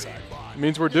really exciting. It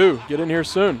means we're due. Get in here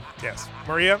soon. Yes.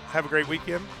 Maria, have a great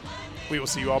weekend. We will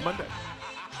see you all Monday.